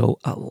like this show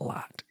a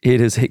lot. It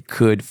is a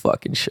good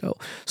fucking show.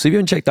 So if you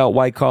haven't checked out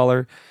White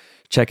Collar,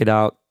 check it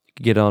out. You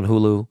can get it on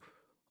Hulu.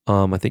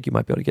 I think you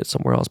might be able to get it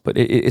somewhere else, but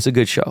it's a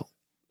good show.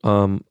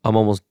 I'm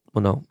almost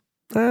done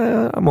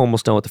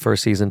with the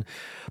first season.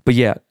 But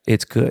yeah,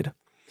 it's good.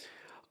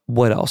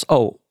 What else?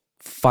 Oh,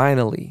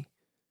 finally,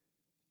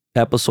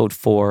 episode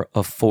 4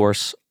 of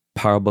Force,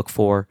 Power Book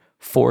 4.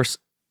 Force,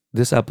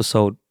 this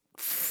episode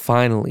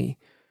finally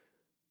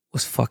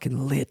was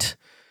fucking lit.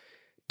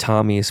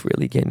 Tommy is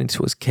really getting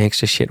into his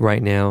gangster shit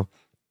right now.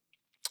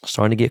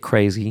 Starting to get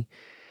crazy.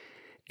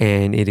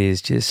 And it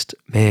is just,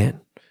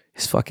 man,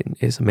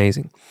 it's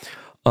amazing.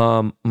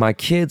 My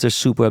kids are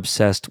super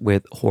obsessed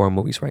with horror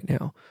movies right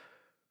now.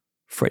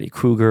 Freddy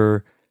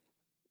Krueger,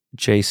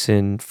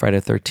 Jason, Friday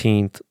the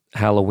 13th,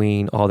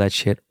 Halloween, all that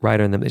shit,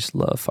 right on them. They just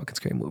love fucking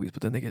scary movies,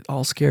 but then they get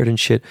all scared and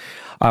shit.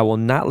 I will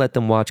not let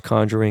them watch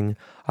Conjuring.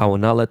 I will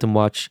not let them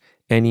watch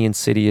any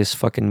Insidious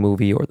fucking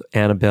movie or the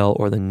Annabelle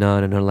or the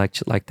Nun and like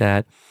shit like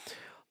that.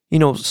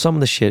 Some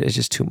of the shit is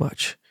just too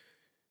much.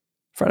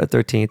 Friday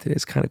the 13th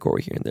is kind of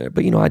gory here and there,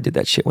 but I did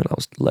that shit when I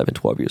was 11,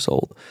 12 years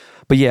old.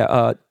 But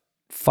yeah,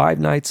 Five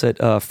Nights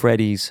at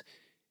Freddy's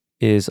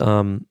is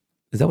that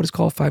what it's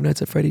called? Five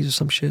Nights at Freddy's or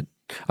some shit?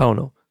 I don't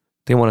know.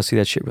 They want to see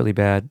that shit really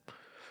bad.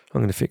 I'm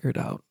going to figure it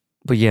out.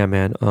 But yeah,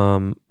 man,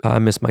 I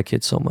miss my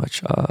kids so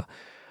much.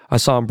 I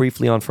saw them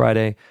briefly on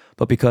Friday,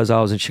 but because I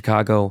was in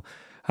Chicago,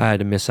 I had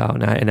to miss out,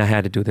 and I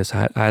had to do this.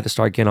 I had to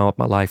start getting on with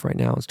my life right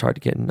now and start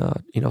getting,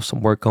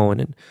 some work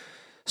going and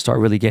start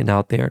really getting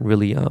out there and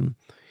really,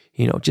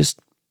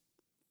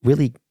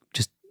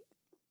 just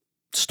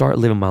start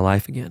living my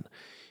life again.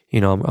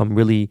 I'm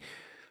really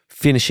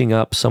finishing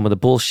up some of the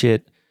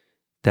bullshit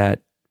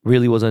that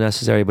really was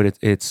unnecessary, but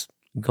it's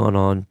gone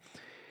on.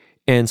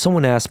 And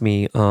someone asked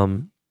me, when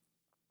are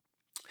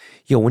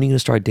you going to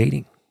start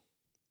dating?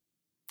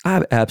 I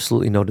have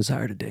absolutely no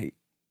desire to date,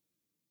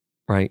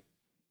 right?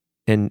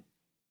 And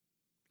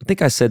I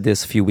think I said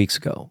this a few weeks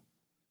ago.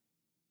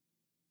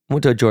 I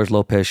went to a George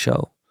Lopez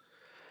show,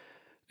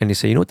 and he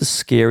said, you know what the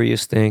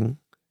scariest thing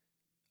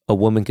a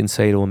woman can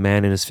say to a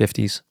man in his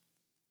 50s?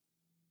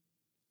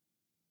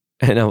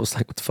 And I was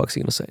like, what the fuck's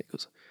he going to say? He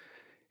goes,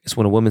 it's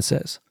when a woman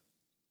says,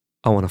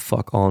 I want to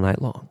fuck all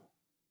night long.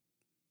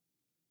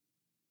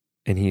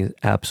 And he is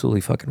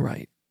absolutely fucking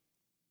right.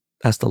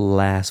 That's the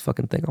last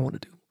fucking thing I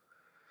want to do.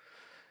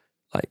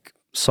 Like,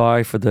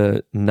 sorry for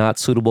the not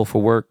suitable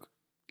for work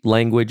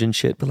language and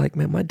shit, but like,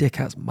 man, my dick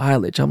has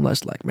mileage. I'm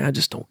less like, man, I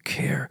just don't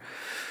care.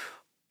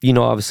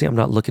 Obviously I'm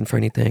not looking for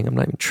anything. I'm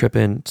not even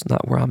tripping. It's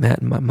not where I'm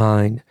at in my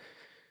mind.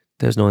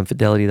 There's no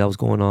infidelity that was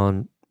going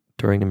on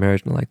during the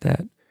marriage and like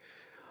that.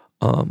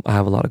 I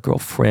have a lot of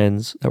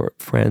girlfriends that were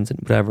friends and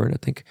whatever. And I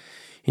think,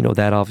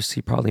 that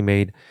obviously probably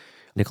made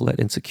Nicolette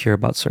insecure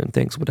about certain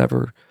things,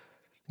 whatever.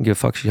 give a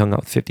fuck. She hung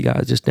out with 50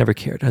 guys, just never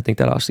cared. I think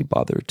that actually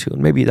bothered her too.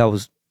 And maybe that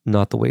was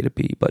not the way to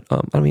be, but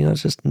I mean,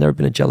 I've just never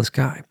been a jealous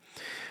guy.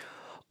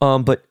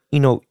 But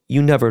you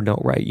never know,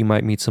 right? You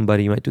might meet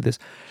somebody, you might do this.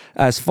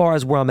 As far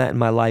as where I'm at in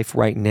my life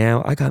right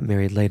now, I got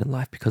married late in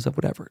life because of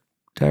whatever.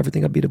 Did I ever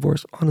think I'd be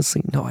divorced?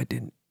 Honestly, no, I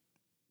didn't.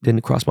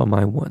 Didn't cross my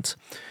mind once.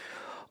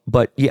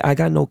 But yeah, I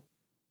got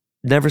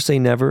never say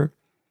never,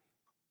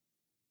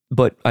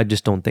 but I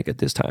just don't think at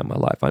this time in my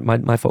life.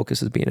 My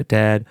focus is being a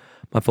dad.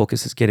 My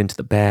focus is getting to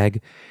the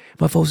bag.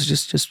 My focus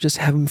is just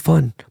having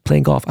fun,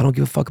 playing golf. I don't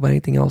give a fuck about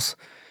anything else.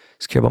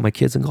 Just care about my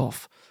kids and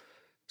golf.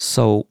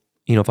 So,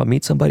 if I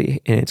meet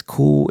somebody and it's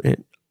cool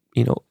and,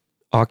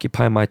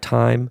 occupy my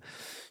time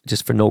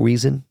just for no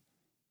reason,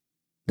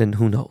 then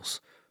who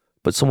knows?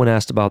 But someone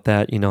asked about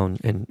that,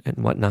 and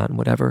whatnot and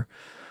whatever.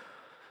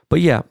 But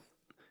yeah,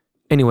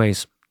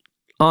 anyways,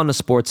 on the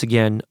sports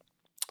again,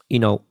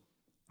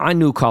 I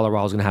knew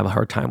Colorado was going to have a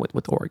hard time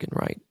with Oregon,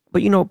 right?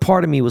 But,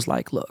 part of me was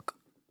like, look,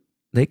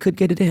 they could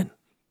get it in.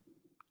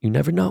 You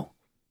never know.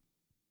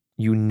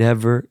 You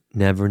never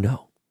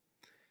know.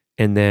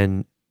 And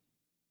then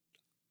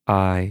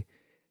I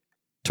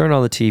turned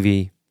on the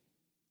TV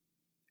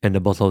and the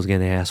Buffaloes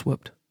getting their ass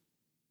whooped.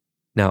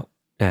 Now,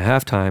 at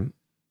halftime,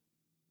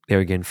 they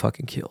were getting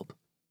fucking killed.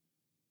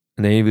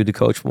 And they interviewed the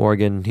coach from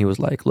Oregon, and he was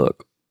like,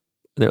 look,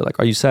 they're like,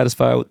 are you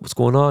satisfied with what's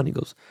going on? He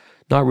goes,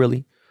 not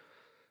really.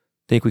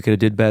 Think we could have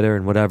did better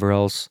and whatever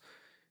else.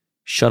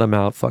 Shut them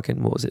out.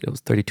 Fucking, what was it? It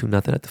was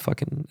 32-0 at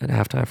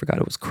halftime. I forgot.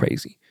 It was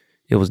crazy.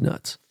 It was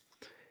nuts.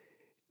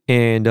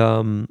 And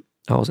I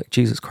was like,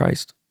 Jesus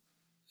Christ,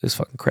 this is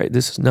fucking crazy.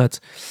 This is nuts.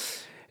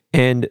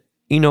 And,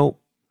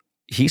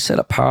 he said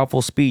a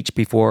powerful speech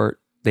before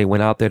they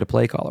went out there to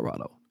play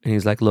Colorado. And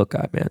he's like, look,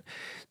 man,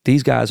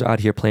 these guys are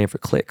out here playing for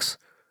clicks.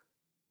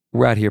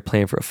 We're out here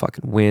playing for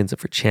fucking wins and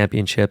for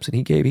championships. And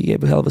he gave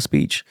a hell of a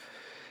speech.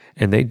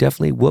 And they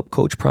definitely whooped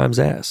Coach Prime's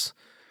ass.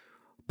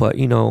 But,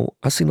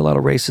 I've seen a lot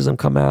of racism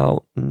come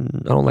out.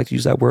 And I don't like to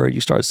use that word.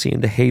 You start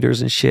seeing the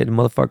haters and shit and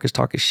motherfuckers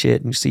talking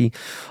shit. And you see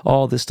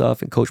all this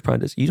stuff. And Coach Prime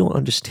does. You don't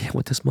understand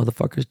what this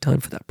motherfucker's done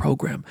for that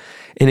program.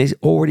 And it's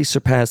already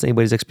surpassed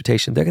anybody's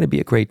expectation. They're going to be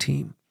a great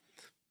team.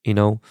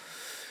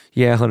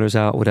 Yeah, Hunter's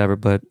out, whatever.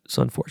 But it's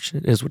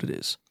unfortunate. It is what it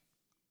is.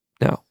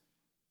 Now,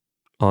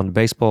 on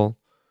baseball,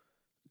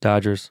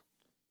 Dodgers,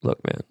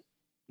 look, man.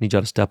 Need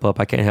y'all to step up.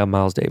 I can't have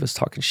Miles Davis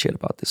talking shit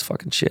about this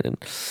fucking shit.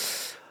 And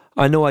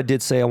I know I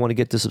did say I want to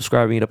get the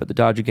subscriber meet up at the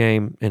Dodger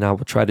game, and I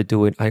will try to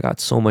do it. I got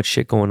so much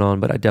shit going on,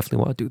 but I definitely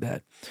want to do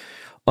that.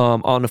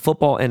 On the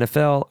football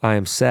NFL, I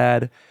am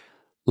sad.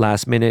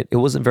 Last minute, it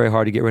wasn't very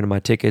hard to get rid of my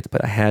tickets,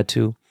 but I had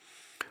to.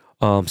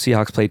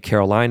 Seahawks played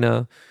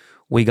Carolina.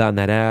 We got in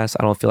that ass.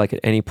 I don't feel like at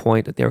any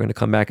point that they were going to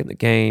come back in the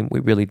game. We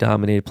really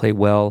dominated, played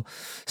well.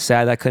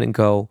 Sad I couldn't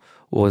go.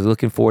 Was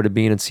looking forward to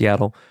being in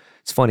Seattle.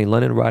 It's funny,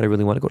 London Ryder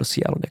really want to go to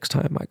Seattle next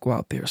time. I might go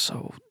out there,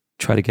 so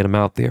try to get him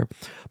out there.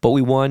 But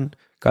we won,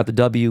 got the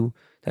W.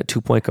 That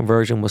 2-point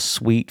conversion was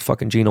sweet.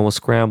 Fucking Geno was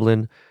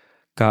scrambling.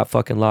 Got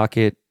fucking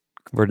Lockett,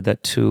 converted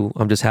that 2.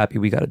 I'm just happy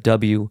we got a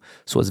W.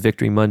 So it's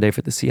Victory Monday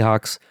for the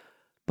Seahawks.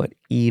 But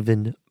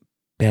even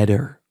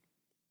better,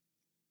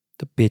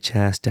 the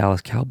bitch-ass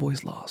Dallas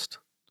Cowboys lost.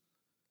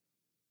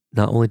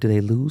 Not only did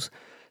they lose,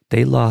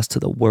 they lost to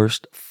the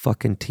worst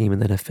fucking team in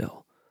the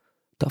NFL.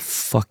 The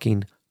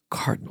fucking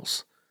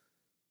Cardinals.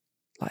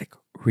 Like,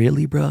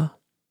 really, bruh?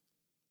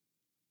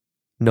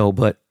 No,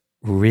 but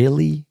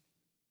really?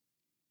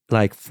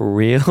 Like, for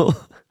real?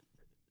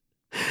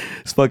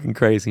 It's fucking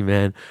crazy,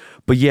 man.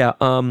 But yeah,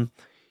 I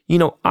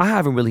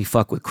haven't really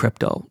fucked with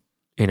crypto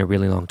in a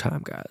really long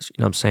time, guys.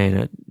 You know what I'm saying?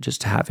 I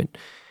just haven't.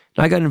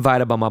 And I got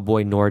invited by my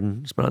boy Norden.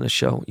 He's been on the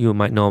show. You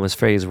might know him as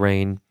FaZe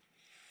Rain.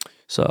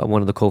 So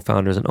one of the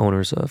co-founders and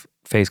owners of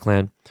FaZe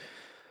Clan.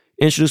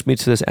 Introduced me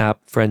to this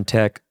app, Friend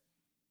Tech.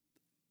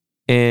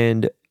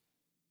 And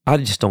I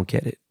just don't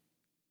get it.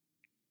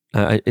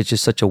 It's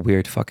just such a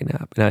weird fucking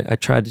app. And I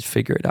tried to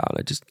figure it out.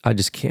 I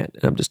just can't.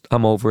 And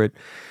I'm over it.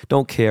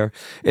 Don't care.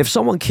 If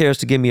someone cares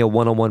to give me a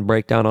one-on-one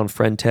breakdown on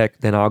Friend Tech,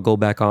 then I'll go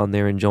back on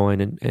there and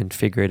join and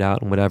figure it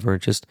out and whatever.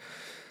 It just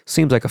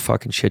seems like a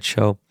fucking shit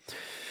show.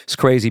 It's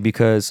crazy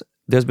because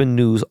there's been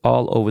news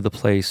all over the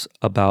place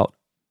about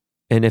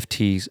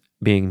NFTs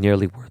being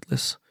nearly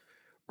worthless,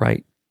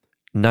 right?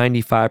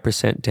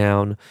 95%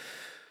 down.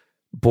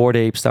 Bored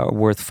Apes that were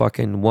worth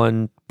fucking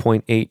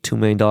 $1.82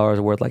 million are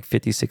worth like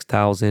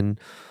 $56,000.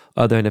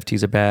 Other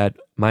NFTs are bad.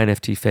 My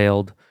NFT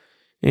failed.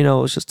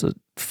 It's just a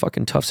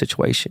fucking tough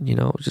situation. It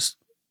just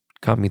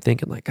got me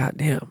thinking like, God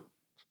damn,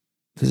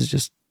 this is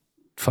just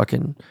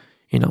fucking,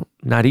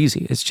 not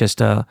easy. It's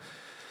just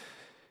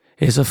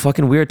it's a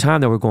fucking weird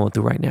time that we're going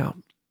through right now.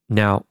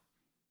 Now,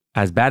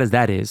 as bad as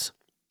that is,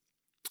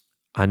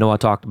 I know I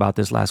talked about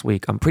this last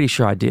week. I'm pretty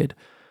sure I did.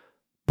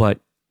 But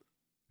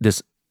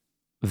this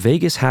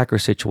Vegas hacker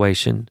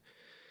situation,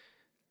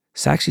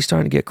 it's actually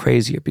starting to get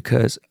crazier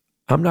because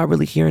I'm not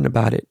really hearing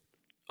about it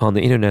on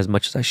the internet as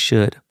much as I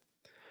should.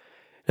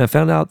 And I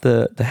found out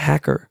the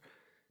hacker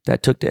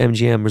that took the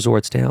MGM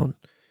resorts down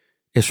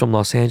is from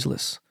Los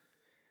Angeles.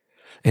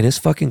 And it's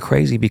fucking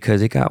crazy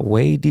because it got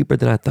way deeper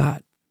than I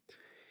thought.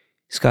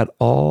 He's got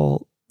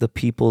all the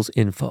people's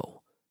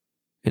info.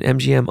 And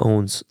MGM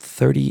owns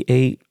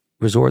 38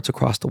 resorts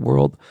across the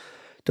world.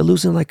 They're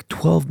losing like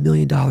 $12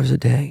 million a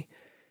day.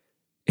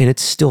 And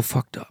it's still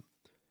fucked up.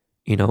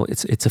 You know,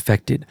 it's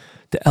affected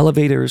the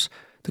elevators,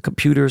 the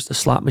computers, the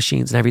slot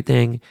machines and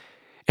everything.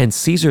 And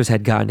Caesars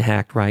had gotten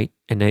hacked, right?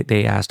 And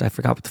they asked, I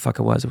forgot what the fuck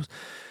it was. It was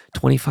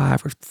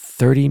 25 or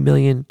 30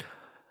 million,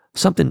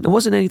 something. It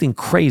wasn't anything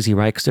crazy,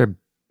 right? Because they're a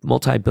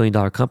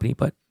multi-billion-dollar company,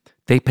 but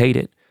they paid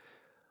it.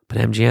 But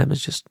MGM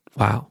is just,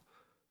 wow,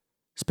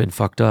 it's been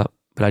fucked up.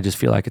 But I just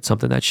feel like it's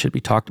something that should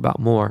be talked about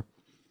more.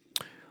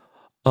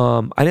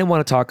 I didn't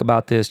want to talk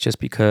about this just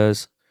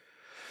because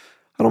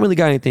I don't really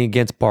got anything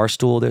against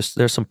Barstool.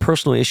 There's some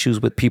personal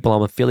issues with people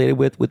I'm affiliated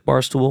with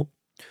Barstool.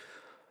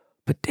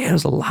 But damn,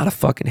 there's a lot of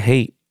fucking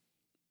hate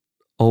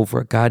over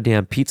a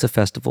goddamn pizza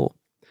festival.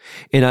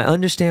 And I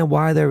understand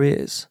why there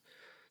is.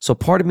 So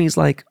part of me is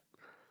like,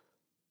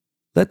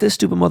 let this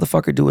stupid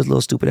motherfucker do his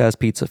little stupid ass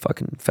pizza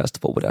fucking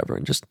festival, whatever.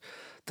 And just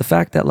the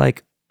fact that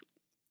like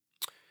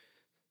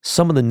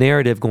some of the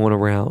narrative going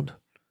around,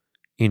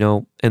 you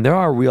know, and there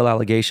are real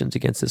allegations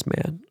against this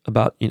man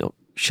about, you know,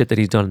 shit that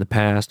he's done in the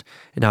past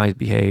and how he's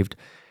behaved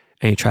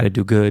and he tried to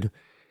do good.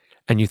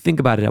 And you think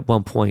about it at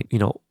one point, you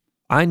know,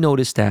 I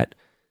noticed that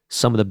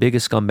some of the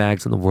biggest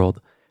scumbags in the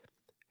world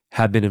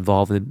have been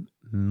involved in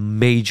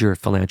major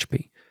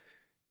philanthropy.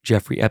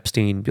 Jeffrey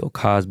Epstein, Bill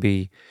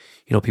Cosby,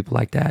 you know, people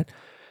like that.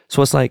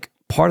 So it's like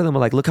part of them are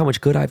like, look how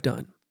much good I've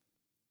done.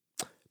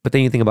 But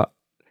then you think about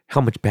how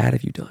much bad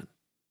have you done,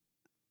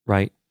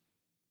 right?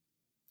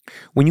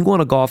 When you go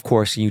on a golf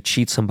course and you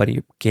cheat somebody,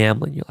 you're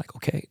gambling, you're like,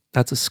 okay,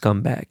 that's a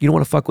scumbag. You don't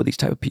want to fuck with these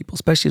type of people,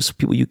 especially if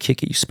people you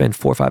kick it, you spend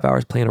 4 or 5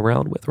 hours playing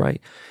around with,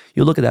 right?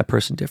 You look at that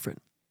person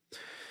different.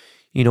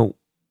 You know,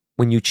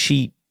 when you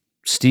cheat,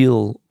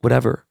 steal,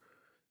 whatever,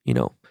 you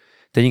know,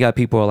 then you got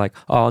people who are like,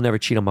 oh, I'll never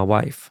cheat on my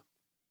wife.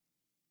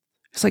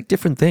 It's like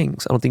different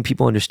things. I don't think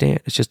people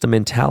understand. It's just a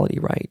mentality,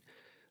 right?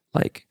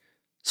 Like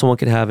someone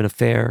could have an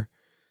affair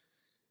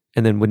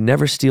and then would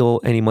never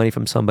steal any money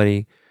from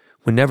somebody,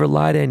 would never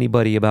lie to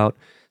anybody about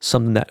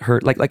something that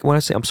hurt. Like when I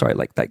say, I'm sorry,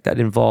 like that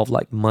involved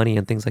like money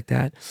and things like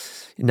that.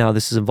 Now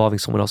this is involving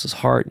someone else's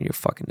heart and you're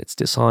fucking, it's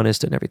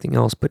dishonest and everything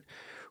else. But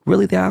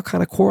really they all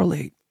kind of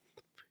correlate.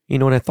 You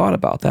know, and I thought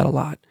about that a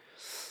lot.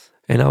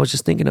 And I was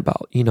just thinking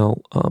about, you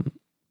know,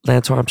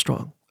 Lance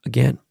Armstrong,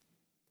 again.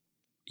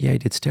 Yeah, he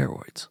did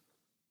steroids.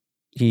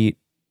 He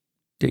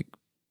did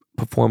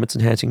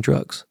performance-enhancing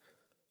drugs.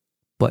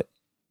 But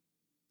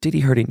did he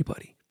hurt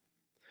anybody?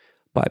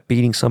 By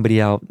beating somebody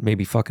out,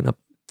 maybe fucking up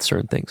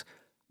certain things.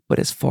 But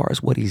as far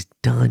as what he's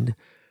done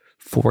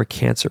for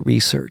cancer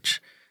research,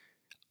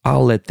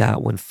 I'll let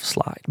that one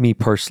slide, me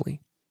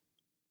personally.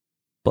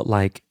 But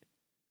like,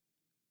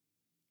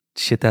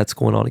 shit that's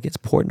going on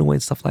against Portnoy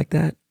and stuff like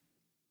that.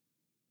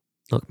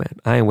 Look, man,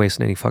 I ain't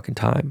wasting any fucking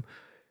time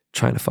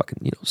trying to fucking,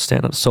 you know,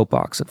 stand on a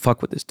soapbox and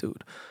fuck with this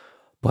dude.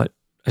 But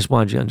I just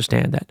wanted you to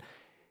understand that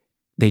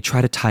they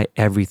try to tie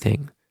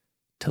everything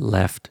to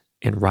left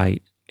and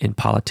right in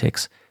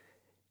politics,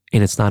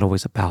 and it's not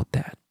always about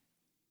that.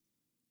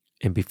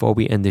 And before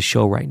we end this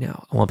show right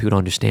now, I want people to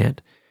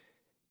understand,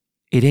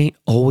 it ain't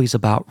always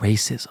about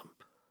racism.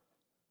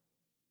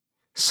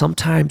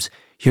 Sometimes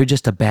you're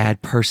just a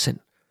bad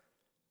person.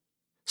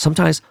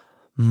 Sometimes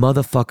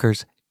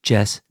motherfuckers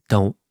just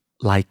don't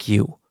like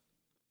you.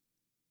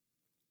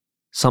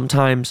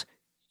 Sometimes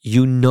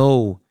you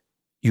know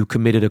you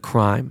committed a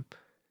crime.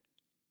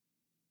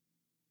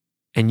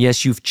 And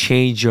yes, you've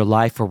changed your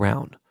life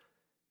around.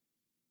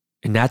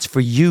 And that's for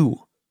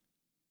you,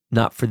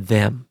 not for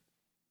them.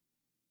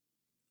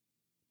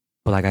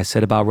 But like I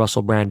said about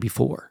Russell Brand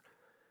before,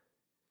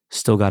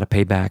 still got to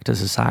pay back to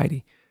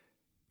society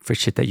for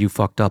shit that you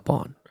fucked up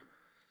on.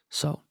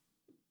 So,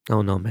 I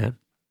don't know, man.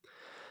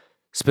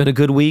 It's been a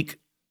good week.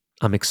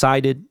 I'm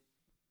excited.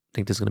 I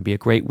think this is going to be a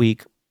great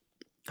week.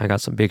 I got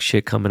some big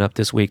shit coming up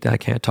this week that I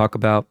can't talk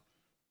about.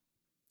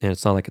 And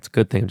it's not like it's a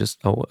good thing.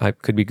 I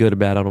could be good or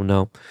bad. I don't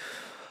know.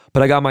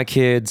 But I got my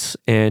kids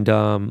and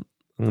I'm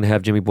going to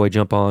have Jimmy Boy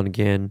jump on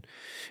again.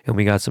 And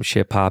we got some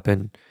shit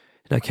popping.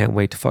 And I can't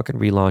wait to fucking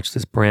relaunch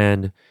this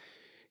brand.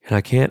 And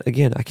I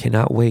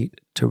cannot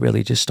wait to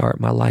really just start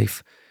my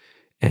life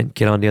and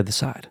get on the other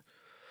side.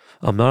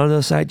 I'm not on the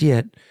other side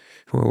yet.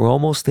 We're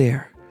almost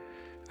there.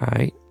 All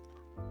right.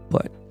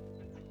 But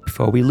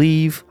before we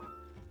leave,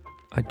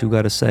 I do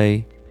got to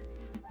say,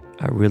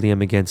 I really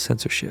am against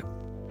censorship.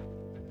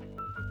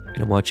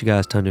 And I want you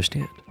guys to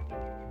understand,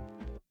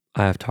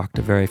 I have talked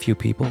to very few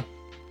people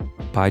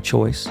by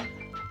choice.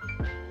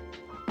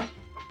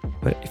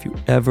 But if you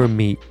ever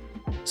meet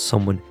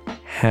someone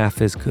half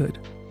as good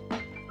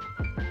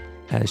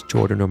as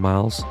Jordan or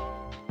Miles,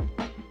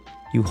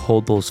 you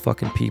hold those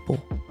fucking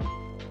people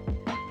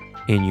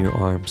in your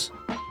arms.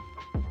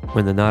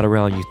 When they're not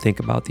around, you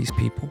think about these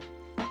people.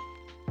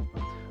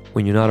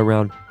 When you're not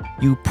around,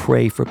 you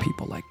pray for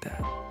people like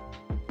that.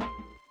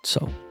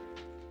 So,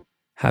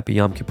 happy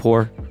Yom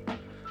Kippur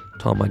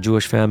to all my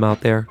Jewish fam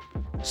out there,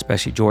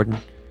 especially Jordan.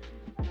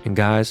 And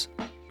guys,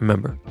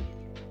 remember,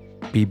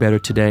 be better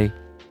today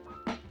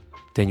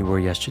than you were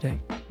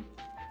yesterday.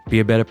 Be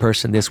a better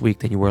person this week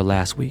than you were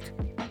last week.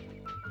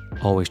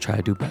 Always try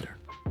to do better.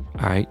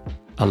 All right?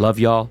 I love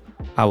y'all.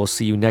 I will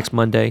see you next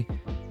Monday.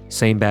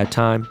 Same bad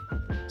time,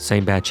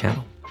 same bad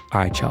channel.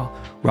 All right, y'all.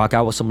 Rock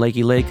out with some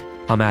Lakey Lake.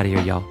 I'm out of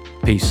here, y'all.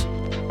 Peace.